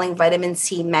for selling vitamin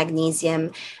C,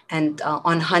 magnesium, and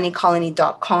on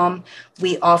honeycolony.com,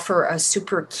 we offer a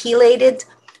super chelated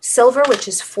silver, which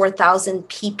is 4,000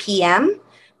 ppm,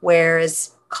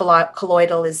 whereas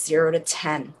colloidal is 0 to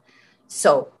 10.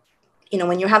 So,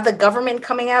 when you have the government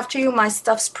coming after you, my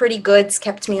stuff's pretty good. It's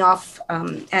kept me off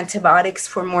antibiotics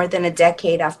for more than a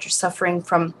decade after suffering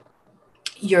from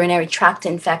urinary tract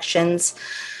infections.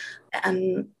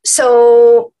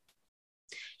 So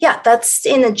yeah, that's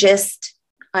in a gist.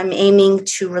 I'm aiming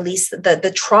to release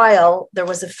the trial. There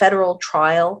was a federal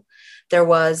trial. There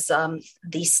was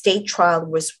the state trial,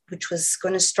 which was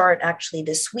going to start actually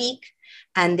this week,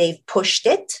 and they've pushed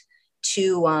it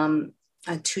to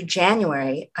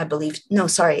January, I believe. No,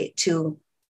 sorry, to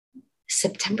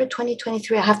September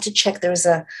 2023. I have to check. There was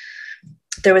an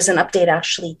update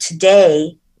actually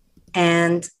today.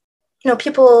 And,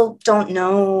 people don't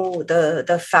know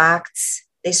the facts.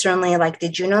 They certainly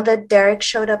did you know that Derek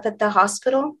showed up at the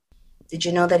hospital? Did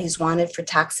you know that he's wanted for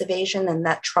tax evasion and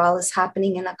that trial is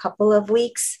happening in a couple of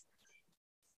weeks?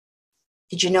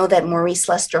 Did you know that Maurice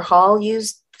Lester Hall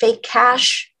used fake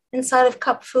cash inside of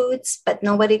Cup Foods, but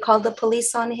nobody called the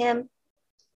police on him?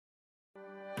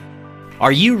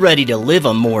 Are you ready to live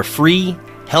a more free,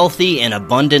 healthy, and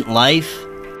abundant life?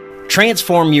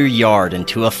 Transform your yard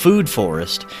into a food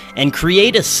forest and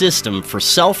create a system for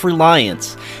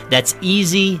self-reliance that's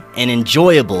easy and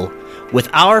enjoyable with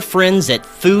our friends at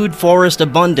Food Forest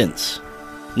Abundance.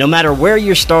 No matter where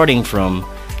you're starting from,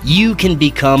 you can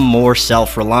become more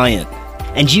self-reliant.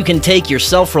 And you can take your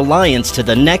self-reliance to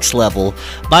the next level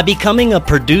by becoming a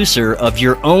producer of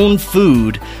your own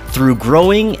food through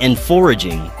growing and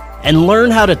foraging. and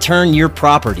learn how to turn your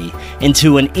property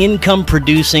into an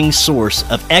income-producing source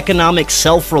of economic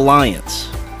self-reliance.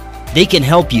 They can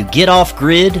help you get off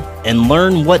grid and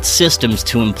learn what systems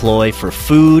to employ for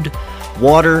food,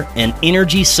 water, and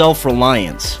energy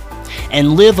self-reliance,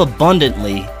 and live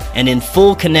abundantly and in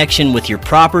full connection with your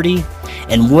property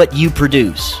and what you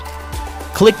produce.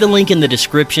 Click the link in the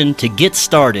description to get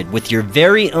started with your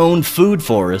very own food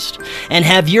forest and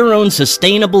have your own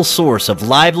sustainable source of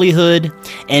livelihood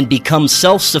and become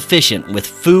self-sufficient with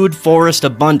food forest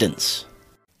abundance.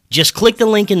 Just click the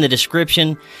link in the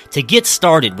description to get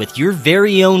started with your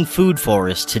very own food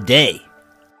forest today.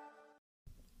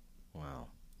 Wow.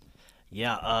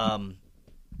 Yeah,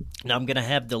 now I'm going to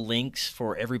have the links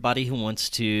for everybody who wants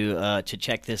to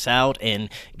check this out and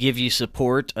give you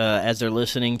support as they're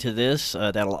listening to this.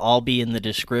 That'll all be in the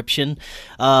description.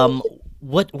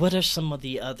 What are some of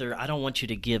the other? I don't want you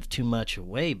to give too much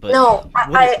away, but no,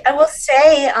 I will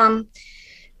say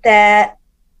that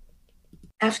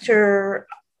after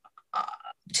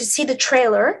to see the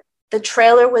trailer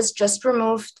was just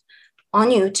removed on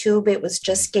YouTube. It was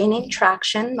just gaining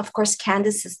traction. Of course,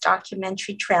 Candace's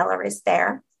documentary trailer is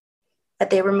there. But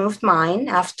they removed mine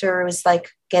after it was like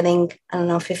getting,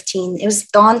 15, it was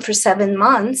gone for 7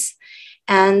 months.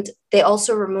 And they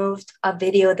also removed a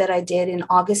video that I did in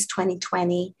August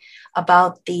 2020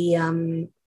 about the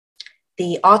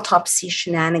autopsy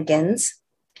shenanigans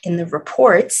in the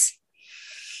reports.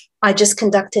 I just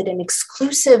conducted an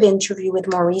exclusive interview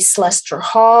with Maurice Lester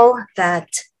Hall that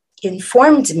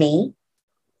informed me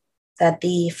that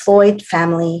the Floyd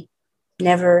family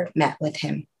never met with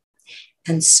him.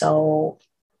 And so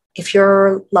if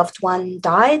your loved one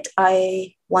died,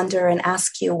 I wonder and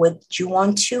ask you, would you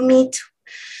want to meet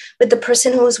with the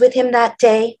person who was with him that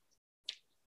day?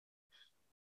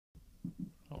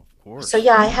 Of course. So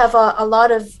yeah, I have a lot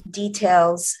of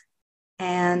details,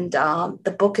 and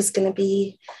the book is going to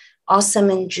be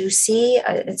awesome and juicy.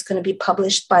 It's going to be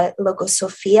published by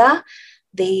Logosofia,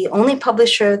 the only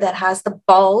publisher that has the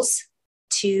balls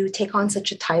to take on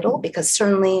such a title, because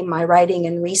certainly my writing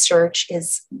and research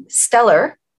is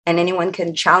stellar, and anyone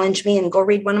can challenge me and go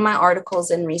read one of my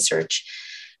articles and research.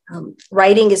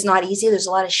 Writing is not easy. There's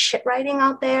a lot of shit writing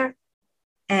out there,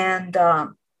 and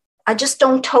I just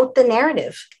don't tote the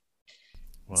narrative.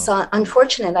 Wow. So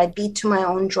unfortunate, I beat to my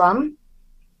own drum,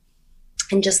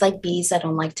 and just like bees, I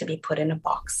don't like to be put in a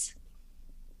box.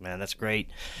 Man, that's great.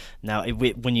 Now,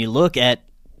 when you look at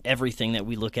everything that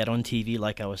we look at on TV,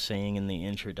 like I was saying in the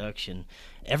introduction,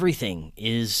 everything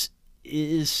is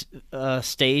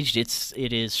staged.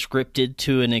 It is scripted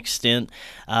to an extent.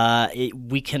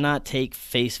 We cannot take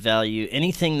face value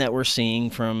anything that we're seeing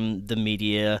from the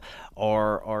media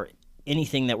or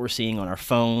anything that we're seeing on our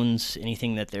phones,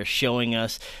 anything that they're showing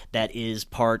us that is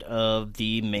part of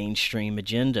the mainstream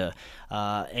agenda.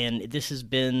 And this has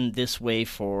been this way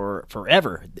for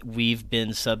forever. We've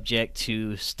been subject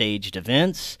to staged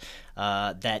events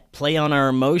that play on our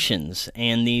emotions,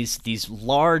 and these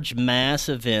large mass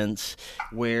events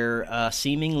where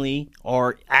seemingly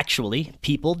or actually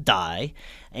people die,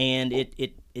 and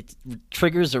it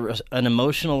triggers an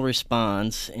emotional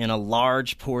response in a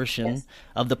large portion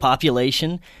of the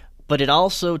population, but it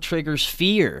also triggers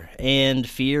fear, and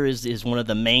fear is one of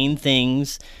the main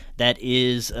things that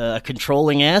is a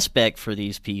controlling aspect for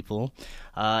these people.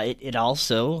 It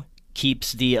also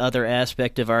keeps the other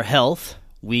aspect of our health.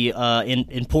 We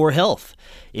in poor health.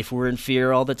 If we're in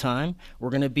fear all the time,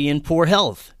 we're going to be in poor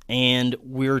health. And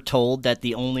we're told that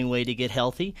the only way to get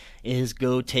healthy is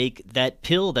go take that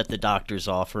pill that the doctor's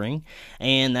offering,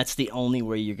 and that's the only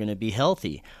way you're going to be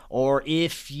healthy. Or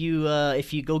if you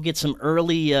go get some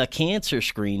early cancer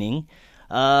screening,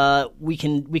 we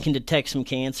can detect some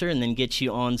cancer and then get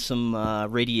you on some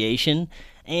radiation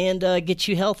and get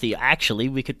you healthy. Actually,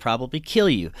 we could probably kill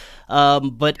you.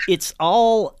 But it's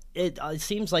all. It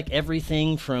seems like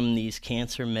everything from these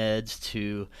cancer meds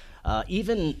to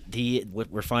even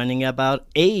what we're finding about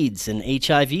AIDS and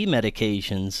HIV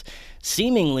medications.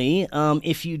 Seemingly,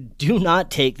 if you do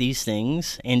not take these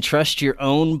things and trust your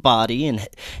own body and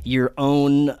your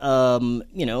own,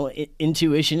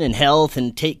 intuition and health,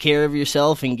 and take care of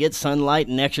yourself and get sunlight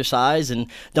and exercise and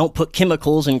don't put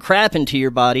chemicals and crap into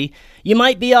your body, you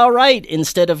might be all right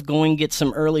instead of going get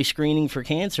some early screening for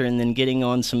cancer and then getting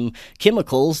on some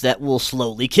chemicals that will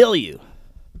slowly kill you.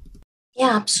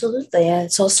 Yeah, absolutely.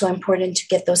 It's also important to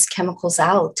get those chemicals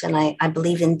out. And I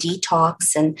believe in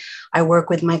detox, and I work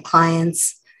with my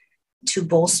clients to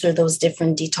bolster those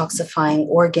different detoxifying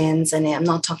organs. And I'm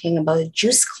not talking about a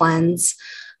juice cleanse,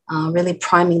 really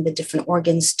priming the different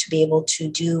organs to be able to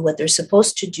do what they're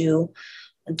supposed to do.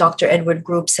 Dr. Edward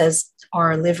Group says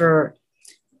our liver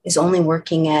is only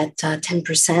working at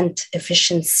 10%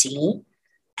 efficiency.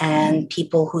 And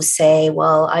people who say,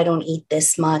 well, I don't eat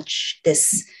this much,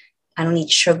 I don't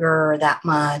eat sugar that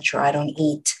much, or I don't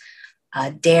eat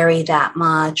dairy that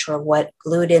much, or what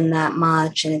gluten that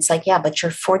much. And it's like, yeah, but you're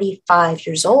 45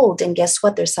 years old. And guess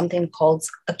what? There's something called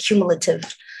a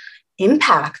cumulative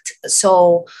impact.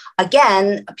 So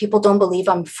again, people don't believe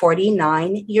I'm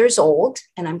 49 years old,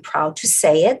 and I'm proud to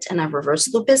say it. And I've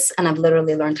reversed lupus, and I've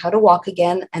literally learned how to walk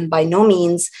again. And by no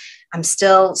means, I'm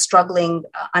still struggling.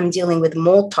 I'm dealing with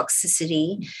mold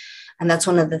toxicity. And that's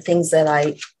one of the things that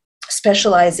I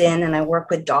specialize in. And I work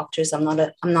with doctors. I'm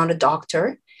not a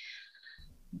doctor,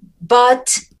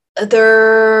 but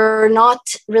they're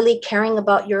not really caring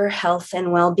about your health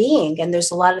and well-being. And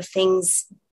there's a lot of things,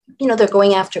 they're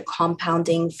going after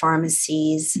compounding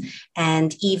pharmacies,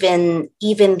 and even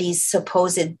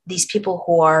these people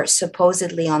who are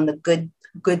supposedly on the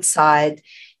good side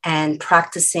and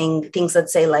practicing things,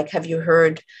 let's say, like, have you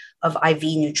heard of IV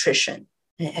nutrition?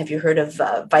 Have you heard of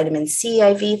vitamin C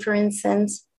IV, for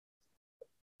instance?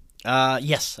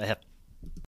 Yes, I have.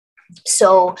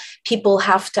 So people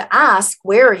have to ask,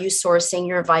 where are you sourcing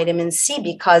your vitamin C?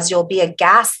 Because you'll be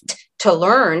aghast to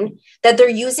learn that they're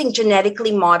using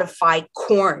genetically modified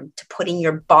corn to put in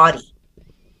your body.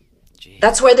 Jeez.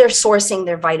 That's where they're sourcing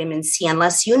their vitamin C,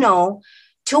 unless you know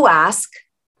to ask.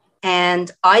 And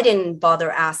I didn't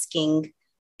bother asking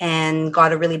and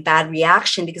got a really bad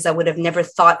reaction because I would have never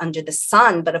thought under the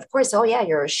sun. But of course, oh yeah,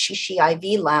 you're a shishi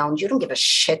IV lounge. You don't give a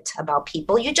shit about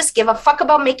people. You just give a fuck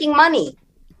about making money.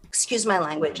 Excuse my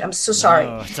language. I'm so sorry.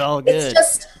 No, it's all good.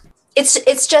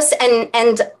 It's just,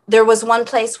 and there was one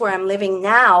place where I'm living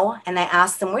now, and I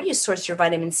asked them, where do you source your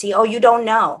vitamin C? Oh, you don't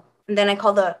know. And then I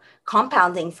called the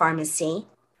compounding pharmacy,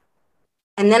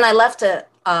 and then I left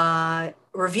a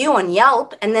review on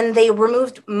Yelp, and then they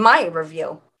removed my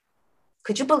review.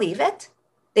 Could you believe it?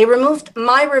 They removed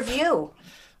my review.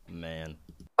 Man.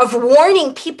 Of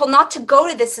warning people not to go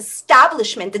to this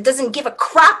establishment that doesn't give a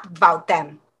crap about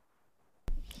them.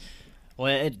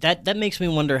 Well, that makes me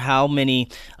wonder how many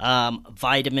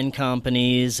vitamin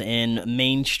companies and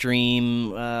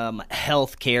mainstream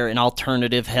healthcare and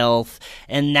alternative health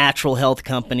and natural health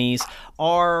companies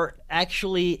are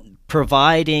actually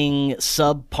providing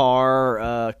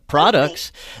subpar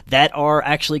products that are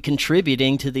actually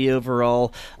contributing to the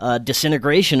overall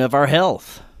disintegration of our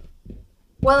health.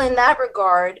 Well, in that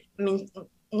regard, I mean,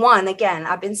 one, again,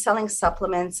 I've been selling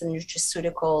supplements and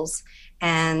nutraceuticals,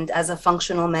 and as a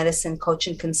functional medicine coach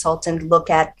and consultant, look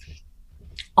at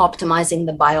optimizing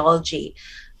the biology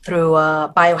through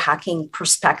a biohacking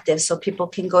perspective. So people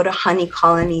can go to Honey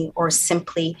Colony or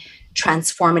simply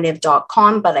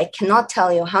transformative.com. But I cannot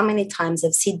tell you how many times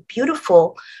I've seen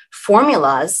beautiful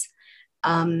formulas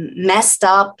messed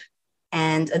up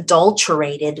and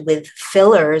adulterated with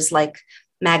fillers like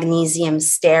magnesium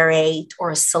stearate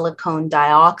or silicone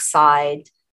dioxide.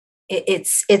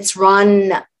 It's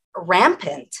run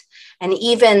rampant. And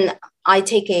even I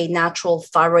take a natural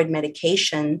thyroid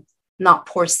medication, not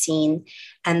porcine,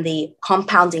 and the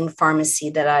compounding pharmacy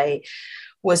that I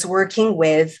was working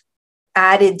with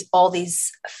added all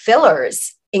these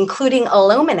fillers, including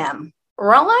aluminum.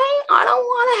 Really? I don't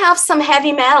want to have some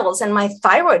heavy metals in my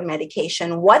thyroid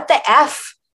medication. What the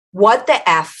F? What the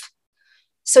F?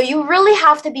 So you really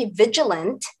have to be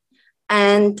vigilant,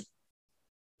 and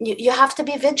you have to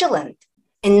be vigilant.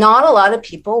 And not a lot of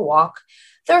people walk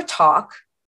their talk.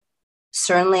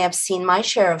 Certainly, I've seen my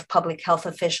share of public health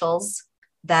officials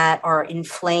that are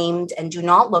inflamed and do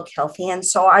not look healthy. And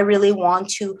so I really want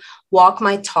to walk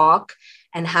my talk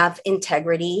and have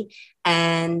integrity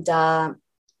and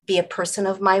be a person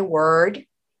of my word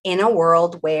in a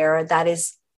world where that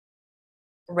is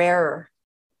rarer.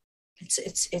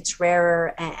 It's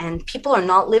rarer, and people are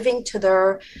not living to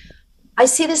their. I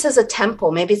see this as a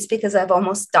temple. Maybe it's because I've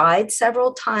almost died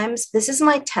several times. This is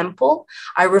my temple.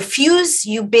 I refuse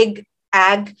you big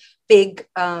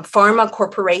pharma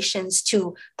corporations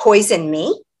to poison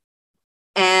me.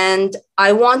 And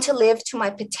I want to live to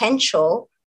my potential.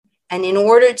 And in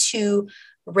order to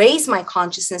raise my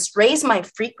consciousness, raise my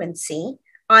frequency,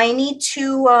 I need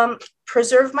to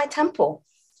preserve my temple.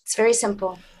 It's very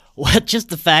simple. Well, just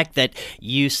the fact that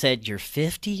you said you're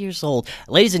 50 years old.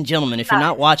 Ladies and gentlemen, if you're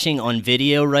not watching on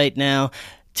video right now,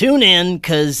 tune in,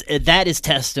 because that is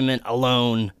testament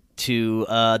alone to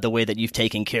the way that you've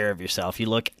taken care of yourself. You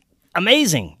look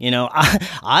amazing. You know,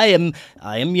 I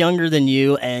am younger than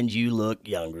you, and you look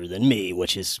younger than me,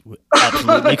 which is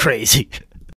absolutely crazy.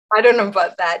 I don't know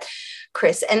about that,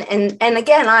 Chris. And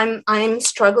again, I'm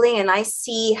struggling, and I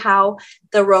see how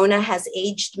the Rona has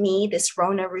aged me. This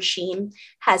Rona regime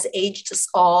has aged us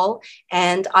all.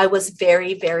 And I was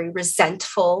very, very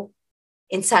resentful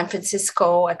in San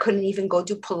Francisco. I couldn't even go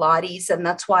do Pilates, and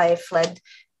that's why I fled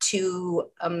to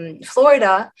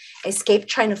Florida, escaped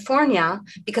California,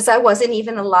 because I wasn't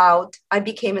even allowed. I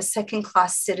became a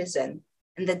second-class citizen.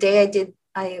 And the day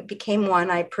I became one,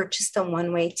 I purchased a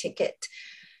one-way ticket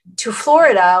to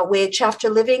Florida, which after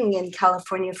living in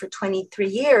California for 23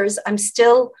 years, I'm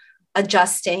still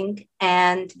adjusting,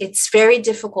 and it's very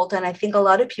difficult. And I think a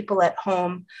lot of people at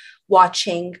home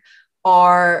watching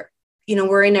are,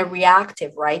 we're in a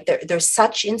reactive, right? There's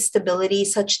such instability,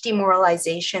 such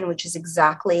demoralization, which is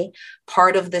exactly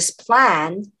part of this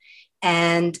plan.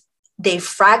 And they've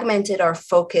fragmented our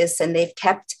focus, and they've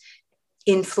kept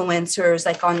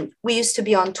influencers we used to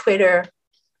be on Twitter,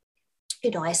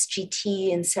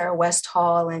 SGT and Sarah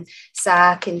Westall and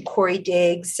Zach and Corey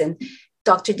Diggs and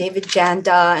Dr. David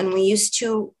Janda. And we used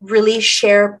to really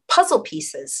share puzzle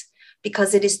pieces,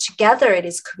 because it is together, it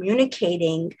is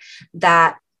communicating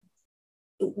that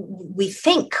we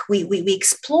think, we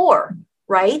explore,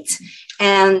 right?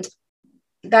 And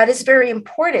that is very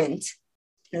important.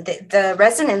 The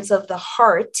resonance of the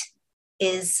heart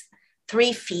is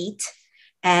 3 feet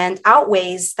and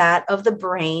outweighs that of the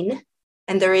brain.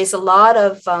 And there is a lot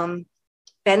of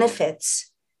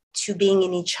benefits to being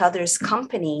in each other's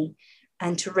company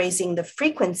and to raising the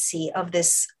frequency of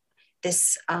this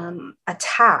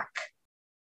attack.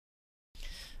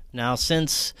 Now,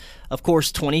 since, of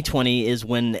course, 2020 is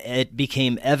when it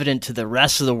became evident to the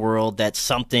rest of the world that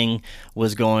something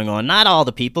was going on. Not all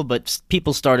the people, but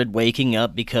people started waking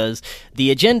up because the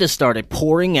agenda started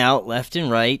pouring out left and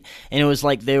right, and it was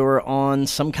like they were on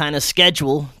some kind of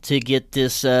schedule to get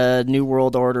this New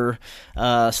World Order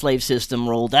slave system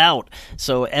rolled out.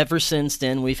 So ever since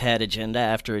then, we've had agenda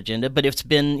after agenda, but it's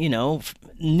been,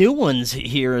 new ones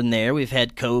here and there. We've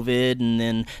had COVID, and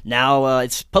then now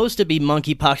it's supposed to be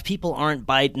monkeypox. People aren't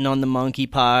biting on the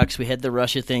monkeypox. We had the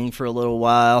Russia thing for a little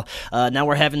while. Now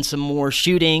we're having some more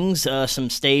shootings,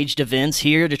 some staged events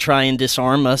here to try and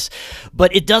disarm us.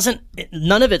 But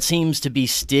none of it seems to be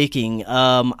sticking.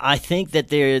 I think that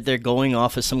they're going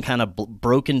off of some kind of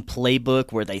broken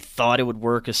playbook where they thought it would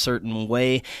work a certain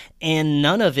way, and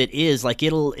none of it is. Like,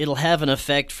 it'll have an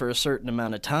effect for a certain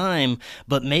amount of time,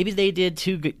 but maybe they did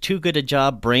too good a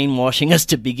job brainwashing us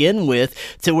to begin with,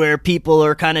 to where people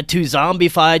are kind of too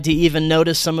zombified to even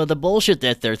notice some of the bullshit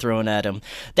that they're throwing at them.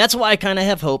 That's why I kind of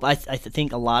have hope. I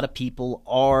think a lot of people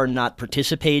are not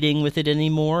participating with it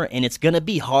anymore, and it's going to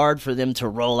be hard for them to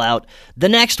roll out the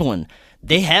next one.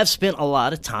 They have spent a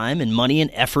lot of time and money and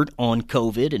effort on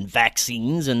COVID and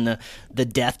vaccines and the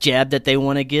death jab that they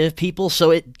want to give people.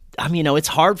 So it's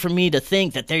hard for me to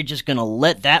think that they're just going to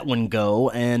let that one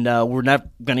go, and we're not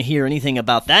going to hear anything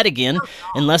about that again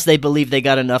unless they believe they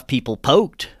got enough people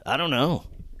poked. I don't know.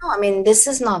 No, this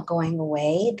is not going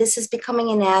away. This is becoming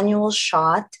an annual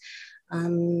shot.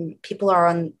 People are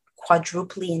on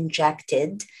quadruply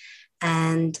injected,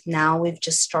 and now we've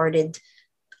just started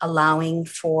allowing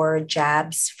for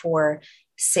jabs for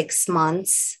 6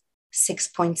 months,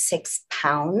 6.6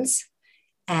 pounds.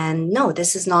 And no,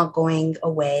 this is not going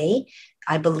away.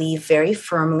 I believe very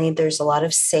firmly there's a lot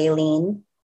of saline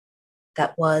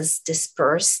that was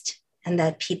dispersed, and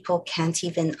that people can't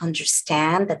even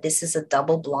understand that this is a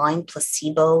double-blind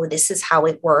placebo. This is how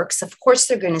it works. Of course,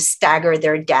 they're going to stagger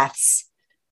their deaths.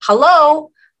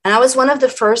 Hello? And I was one of the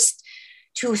first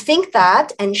to think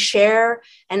that and share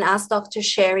and ask Dr.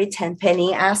 Sherry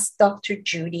Tenpenny, ask Dr.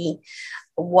 Judy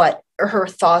what her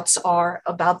thoughts are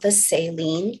about the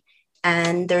saline.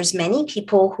 And there's many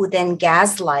people who then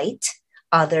gaslight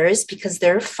others because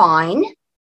they're fine.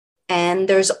 And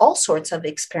there's all sorts of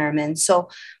experiments. So,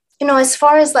 as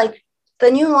far as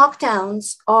the new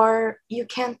lockdowns are, you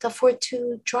can't afford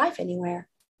to drive anywhere.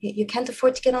 You can't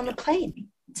afford to get on a plane.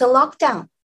 It's a lockdown.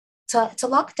 It's a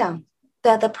lockdown.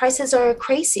 The prices are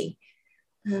crazy.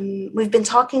 We've been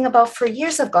talking about for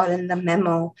years. I've gotten the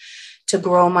memo to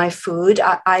grow my food.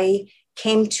 I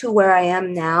came to where I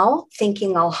am now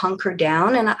thinking I'll hunker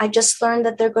down, and I just learned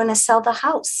that they're going to sell the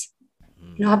house.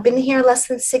 I've been here less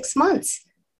than 6 months.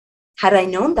 Had I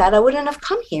known that, I wouldn't have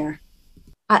come here.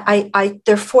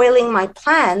 They're foiling my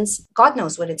plans. God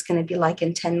knows what it's going to be like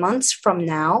in 10 months from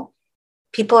now.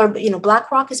 People are,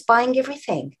 BlackRock is buying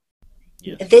everything.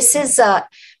 Yeah. This is,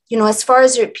 as far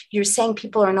as you're saying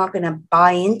people are not going to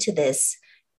buy into this,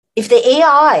 if the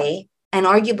AI, and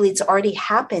arguably it's already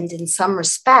happened in some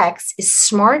respects, is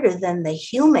smarter than the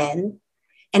human,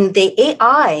 and the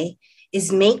AI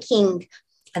is making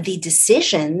the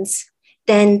decisions,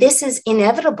 then this is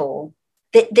inevitable.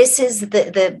 This is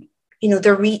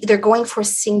they're going for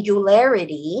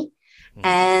singularity.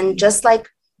 And just like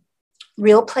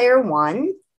Real Player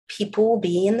One, people will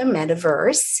be in the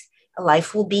metaverse.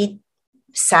 Life will be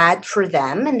sad for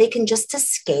them, and they can just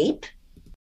escape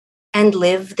and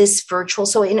live this virtual.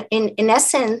 So in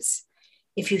essence,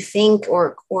 if you think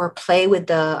or play with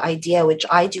the idea, which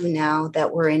I do now,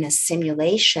 that we're in a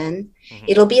simulation,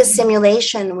 it'll be a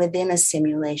simulation within a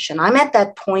simulation. I'm at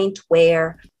that point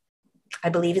where I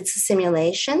believe it's a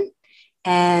simulation.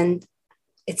 And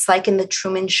it's like in the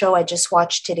Truman Show, I just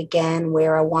watched it again,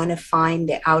 where I want to find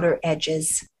the outer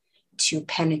edges to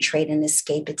penetrate and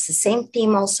escape. It's the same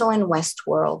theme also in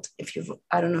Westworld.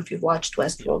 I don't know if you've watched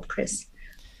Westworld, Chris.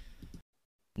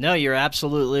 No, you're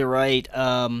absolutely right.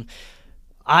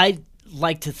 I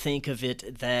like to think of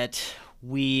it that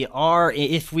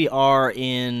if we are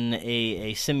in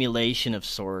a simulation of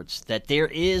sorts, that there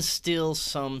is still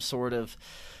some sort of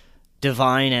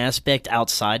divine aspect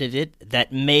outside of it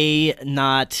that may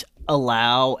not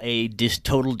allow a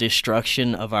total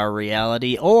destruction of our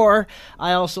reality. Or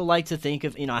I also like to think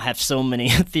of, I have so many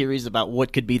theories about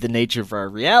what could be the nature of our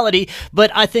reality,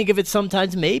 but I think of it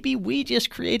sometimes maybe we just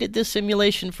created this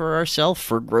simulation for ourselves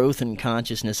for growth and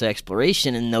consciousness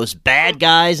exploration, and those bad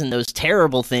guys and those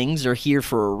terrible things are here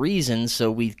for a reason, so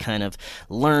we kind of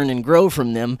learn and grow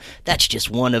from them. That's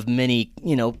just one of many,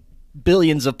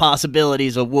 billions of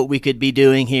possibilities of what we could be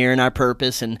doing here and our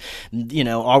purpose. And,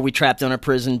 are we trapped on a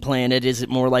prison planet? Is it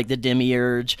more like the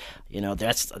demiurge?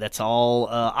 That's all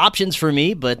options for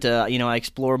me, but, I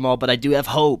explore them all, but I do have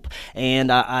hope.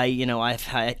 And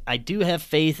I do have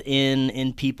faith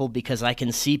in people, because I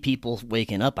can see people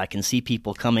waking up. I can see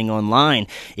people coming online.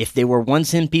 If they were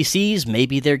once NPCs,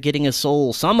 maybe they're getting a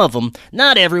soul. Some of them,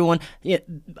 not everyone.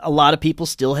 A lot of people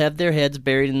still have their heads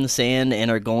buried in the sand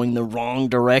and are going the wrong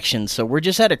direction. So we're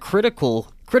just at a critical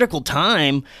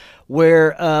time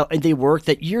where the work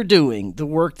that you're doing, the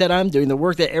work that I'm doing, the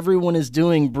work that everyone is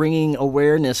doing, bringing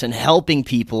awareness and helping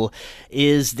people,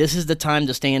 this is the time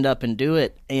to stand up and do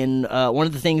it. And one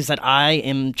of the things that I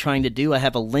am trying to do, I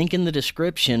have a link in the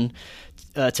description.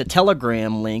 It's a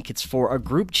Telegram link. It's for a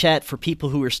group chat for people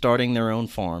who are starting their own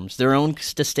farms, their own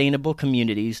sustainable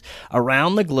communities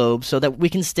around the globe, so that we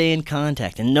can stay in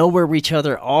contact and know where each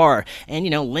other are, and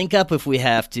link up if we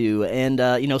have to, and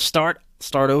start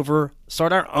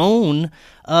our own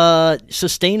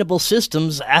sustainable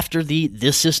systems after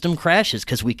this system crashes,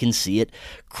 because we can see it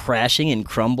crashing and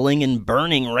crumbling and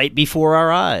burning right before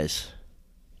our eyes.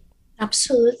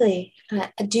 Absolutely.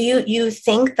 Do you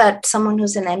think that someone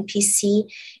who's an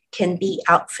NPC can be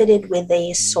outfitted with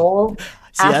a soul?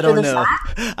 See, I don't know.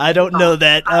 I don't know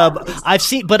that. I've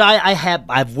seen, but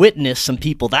I've witnessed some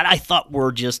people that I thought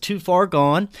were just too far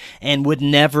gone and would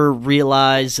never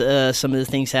realize some of the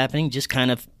things happening, just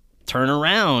kind of turn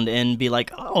around and be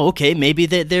like, oh, okay, maybe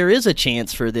there is a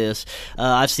chance for this.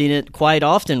 I've seen it quite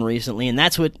often recently, and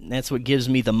that's what gives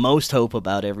me the most hope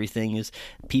about everything, is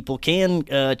people can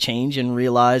change and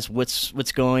realize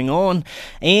what's going on,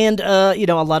 and a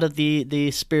lot of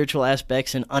the spiritual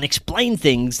aspects and unexplained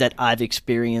things that I've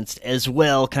experienced as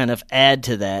well kind of add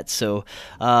to that. So,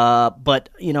 but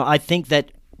I think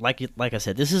that, like I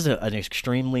said, this is an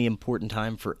extremely important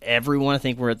time for everyone. I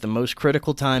think we're at the most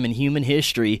critical time in human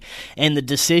history, and the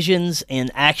decisions and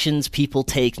actions people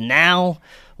take now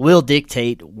will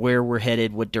dictate where we're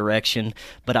headed, what direction.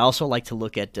 But I also like to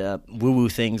look at woo-woo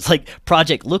things like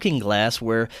Project Looking Glass,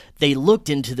 where they looked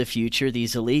into the future,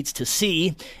 these elites, to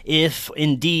see if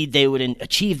indeed they would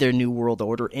achieve their new world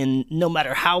order. And no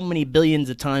matter how many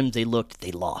billions of times they looked,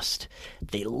 they lost.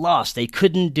 They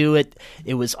couldn't do it.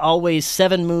 It was always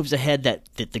 7 moves ahead that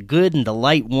the good and the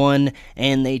light won,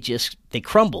 and they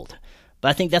crumbled. But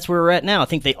I think that's where we're at now. I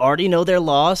think they already know they're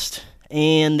lost,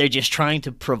 and they're just trying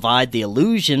to provide the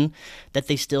illusion that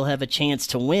they still have a chance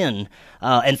to win,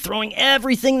 and throwing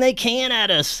everything they can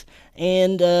at us.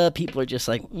 And people are just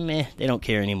like, meh, they don't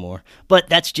care anymore. But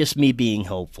that's just me being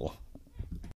hopeful.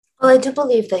 Well, I do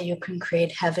believe that you can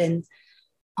create heaven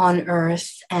on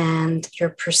earth, and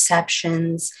your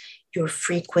perceptions, your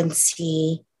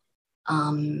frequency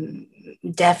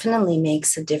definitely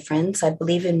makes a difference. I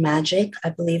believe in magic.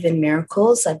 I believe in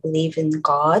miracles. I believe in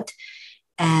God.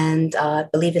 And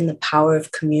believe in the power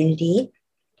of community.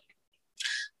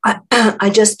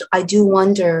 I do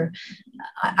wonder.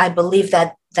 I believe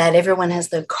that everyone has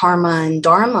their karma and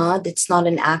dharma. It's not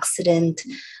an accident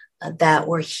that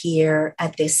we're here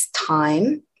at this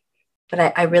time.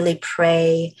 But I really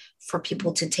pray for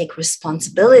people to take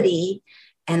responsibility.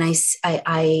 And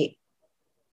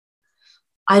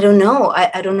I don't know.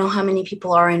 I don't know how many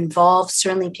people are involved.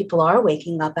 Certainly people are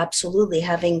waking up. Absolutely.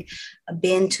 Having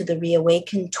been to the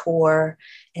Reawaken tour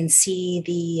and see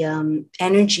the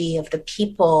energy of the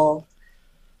people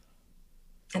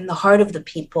and the heart of the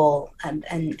people and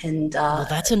Well,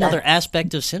 that's another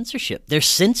aspect of censorship. They're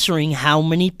censoring how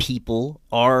many people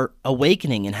are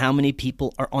awakening and how many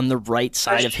people are on the right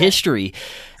side of history.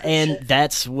 And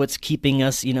that's what's keeping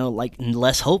us, like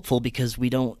less hopeful, because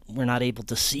we're not able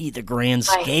to see the grand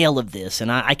scale of this. And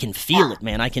I can feel it,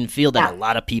 man. I can feel that a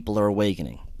lot of people are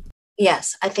awakening.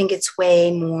 Yes, I think it's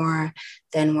way more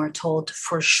than we're told,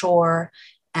 for sure.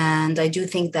 And I do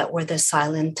think that we're the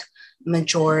silent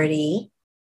majority.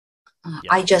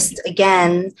 I just,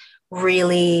 again,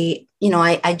 really,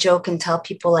 I joke and tell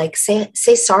people, like, say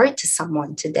sorry to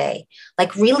someone today.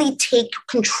 Like, really take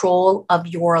control of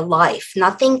your life.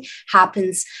 Nothing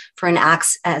happens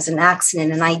as an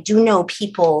accident. And I do know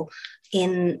people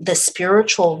in the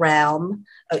spiritual realm,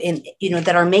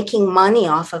 that are making money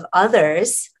off of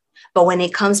others. But when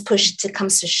it comes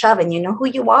to shove, and you know who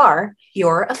you are,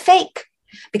 you're a fake.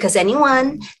 Because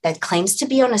anyone that claims to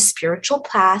be on a spiritual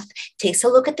path takes a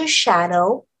look at their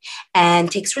shadow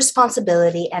and takes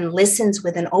responsibility and listens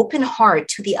with an open heart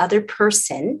to the other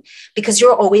person, because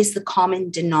you're always the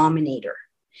common denominator.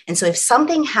 And so if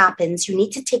something happens, you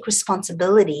need to take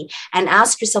responsibility and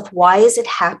ask yourself, why is it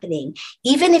happening?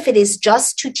 Even if it is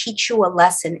just to teach you a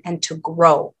lesson and to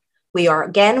grow. We are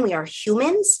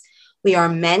humans. We are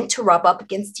meant to rub up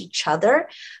against each other.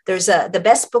 There's the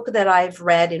best book that I've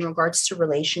read in regards to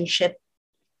relationship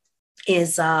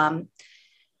is, I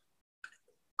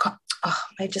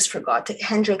just forgot it.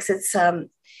 Hendrix. It's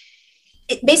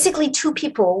basically two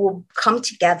people will come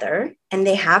together and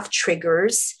they have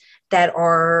triggers that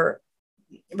are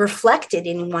reflected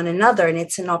in one another. And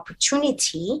it's an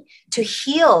opportunity to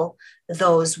heal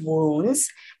those wounds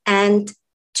and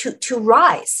to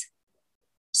rise.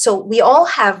 So we all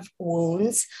have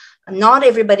wounds. Not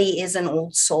everybody is an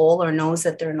old soul or knows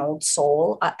that they're an old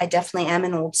soul. I definitely am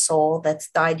an old soul that's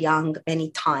died young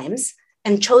many times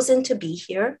and chosen to be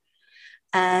here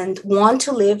and want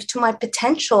to live to my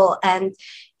potential and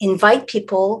invite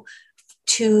people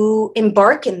to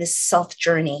embark in this self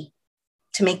journey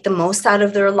to make the most out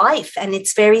of their life. And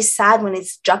it's very sad when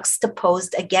it's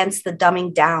juxtaposed against the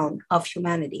dumbing down of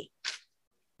humanity.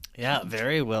 Yeah,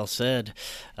 very well said.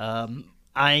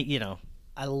 I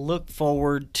look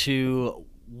forward to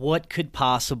what could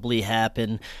possibly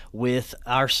happen with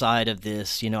our side of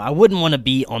this. I wouldn't want to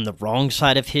be on the wrong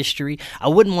side of history. I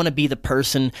wouldn't want to be the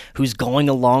person who's going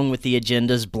along with the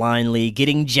agendas blindly,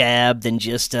 getting jabbed and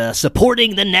just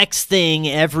supporting the next thing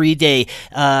every day.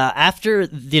 After,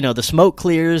 the smoke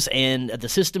clears and the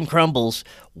system crumbles,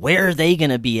 where are they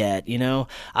going to be at?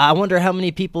 I wonder how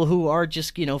many people who are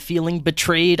just, feeling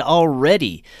betrayed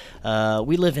already.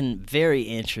 We live in very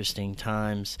interesting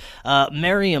times.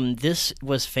 Maryam, this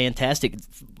was fantastic.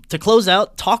 To close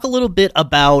out, talk a little bit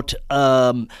about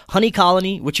Honey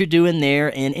Colony, what you're doing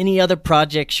there, and any other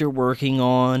projects you're working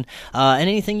on, and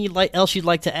anything else you'd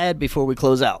like to add before we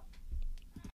close out.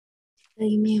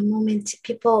 Give me a moment.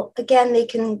 People, again, they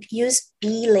can use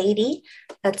Bee Lady.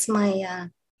 That's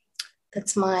one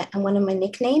of my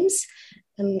nicknames.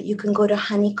 You can go to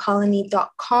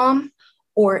honeycolony.com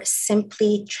or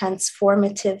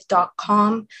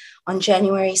simplytransformative.com. On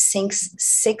January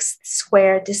 6th,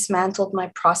 Square dismantled my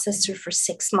processor for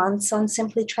 6 months on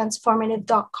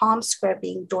simplytransformative.com, Square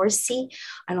being Dorsey.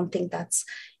 I don't think that's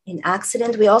an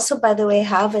accident. We also, by the way,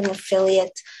 have an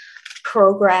affiliate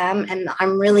program, and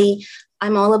I'm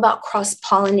all about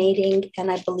cross-pollinating, and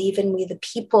I believe in we the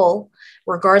people,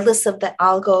 regardless of the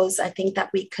algos. I think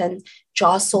that we can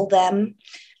jostle them,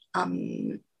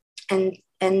 and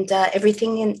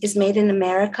everything is made in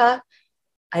America.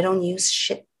 I don't use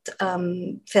shit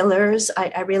fillers.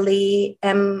 I really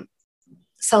am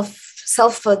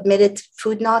self-admitted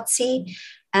food Nazi,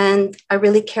 and I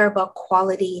really care about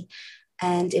quality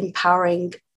and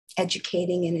empowering,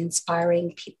 educating, and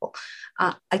inspiring people.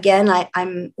 Again,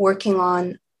 I'm working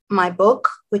on my book,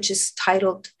 which is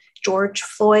titled George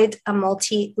Floyd, a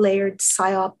multi-layered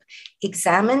psyop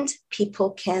examined.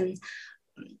 People can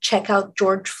check out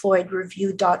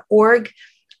georgefloydreview.org.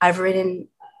 I've written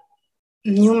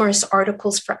numerous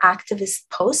articles for Activist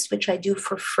Post, which I do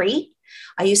for free.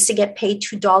 I used to get paid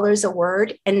 $2 a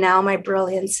word, and now my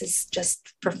brilliance is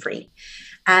just for free.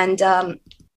 And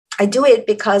I do it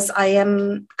because I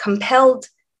am compelled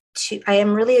to. I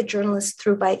am really a journalist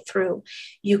through by through.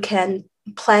 You can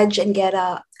pledge and get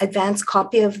an advanced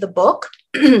copy of the book.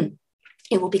 It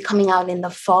will be coming out in the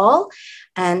fall,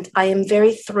 and I am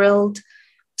very thrilled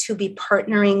to be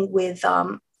partnering with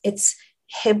it's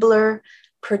Hibbler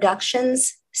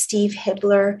Productions, Steve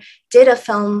Hibler, did a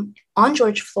film on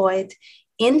George Floyd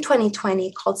in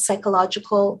 2020 called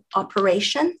Psychological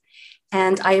Operation.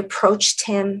 And I approached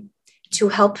him to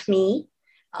help me.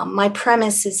 My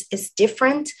premise is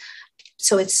different,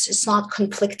 so it's not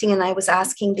conflicting. And I was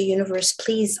asking the universe,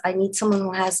 please, I need someone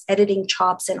who has editing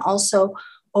chops and also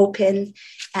open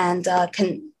and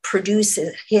can produce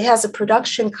it. He has a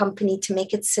production company to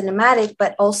make it cinematic,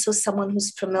 but also someone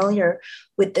who's familiar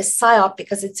with the psyop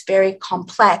because it's very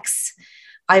complex.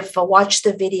 I've watched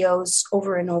the videos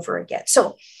over and over again.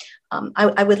 So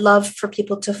I would love for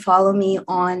people to follow me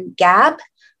on Gab.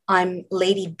 I'm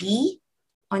Lady B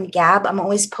on Gab. I'm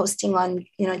always posting on,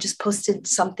 just posted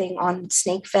something on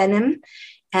snake venom.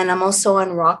 And I'm also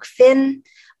on Rockfin.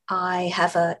 I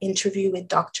have an interview with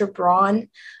Dr. Braun,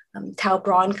 Tao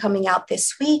Braun, coming out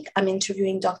this week. I'm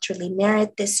interviewing Dr. Lee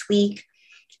Merritt this week.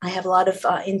 I have a lot of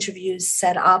interviews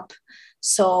set up.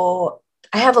 So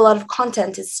I have a lot of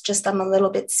content. It's just I'm a little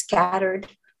bit scattered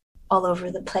all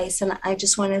over the place. And I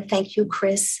just want to thank you,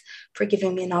 Chris, for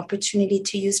giving me an opportunity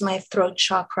to use my throat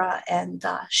chakra and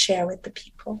share with the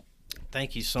people.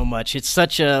 Thank you so much. It's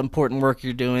such important work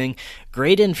you're doing.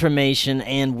 Great information,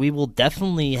 and we will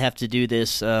definitely have to do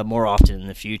this more often in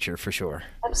the future, for sure.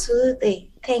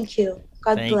 Absolutely. Thank you.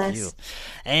 God bless. Thank you.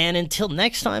 And until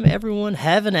next time, everyone,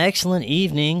 have an excellent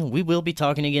evening. We will be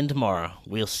talking again tomorrow.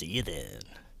 We'll see you then.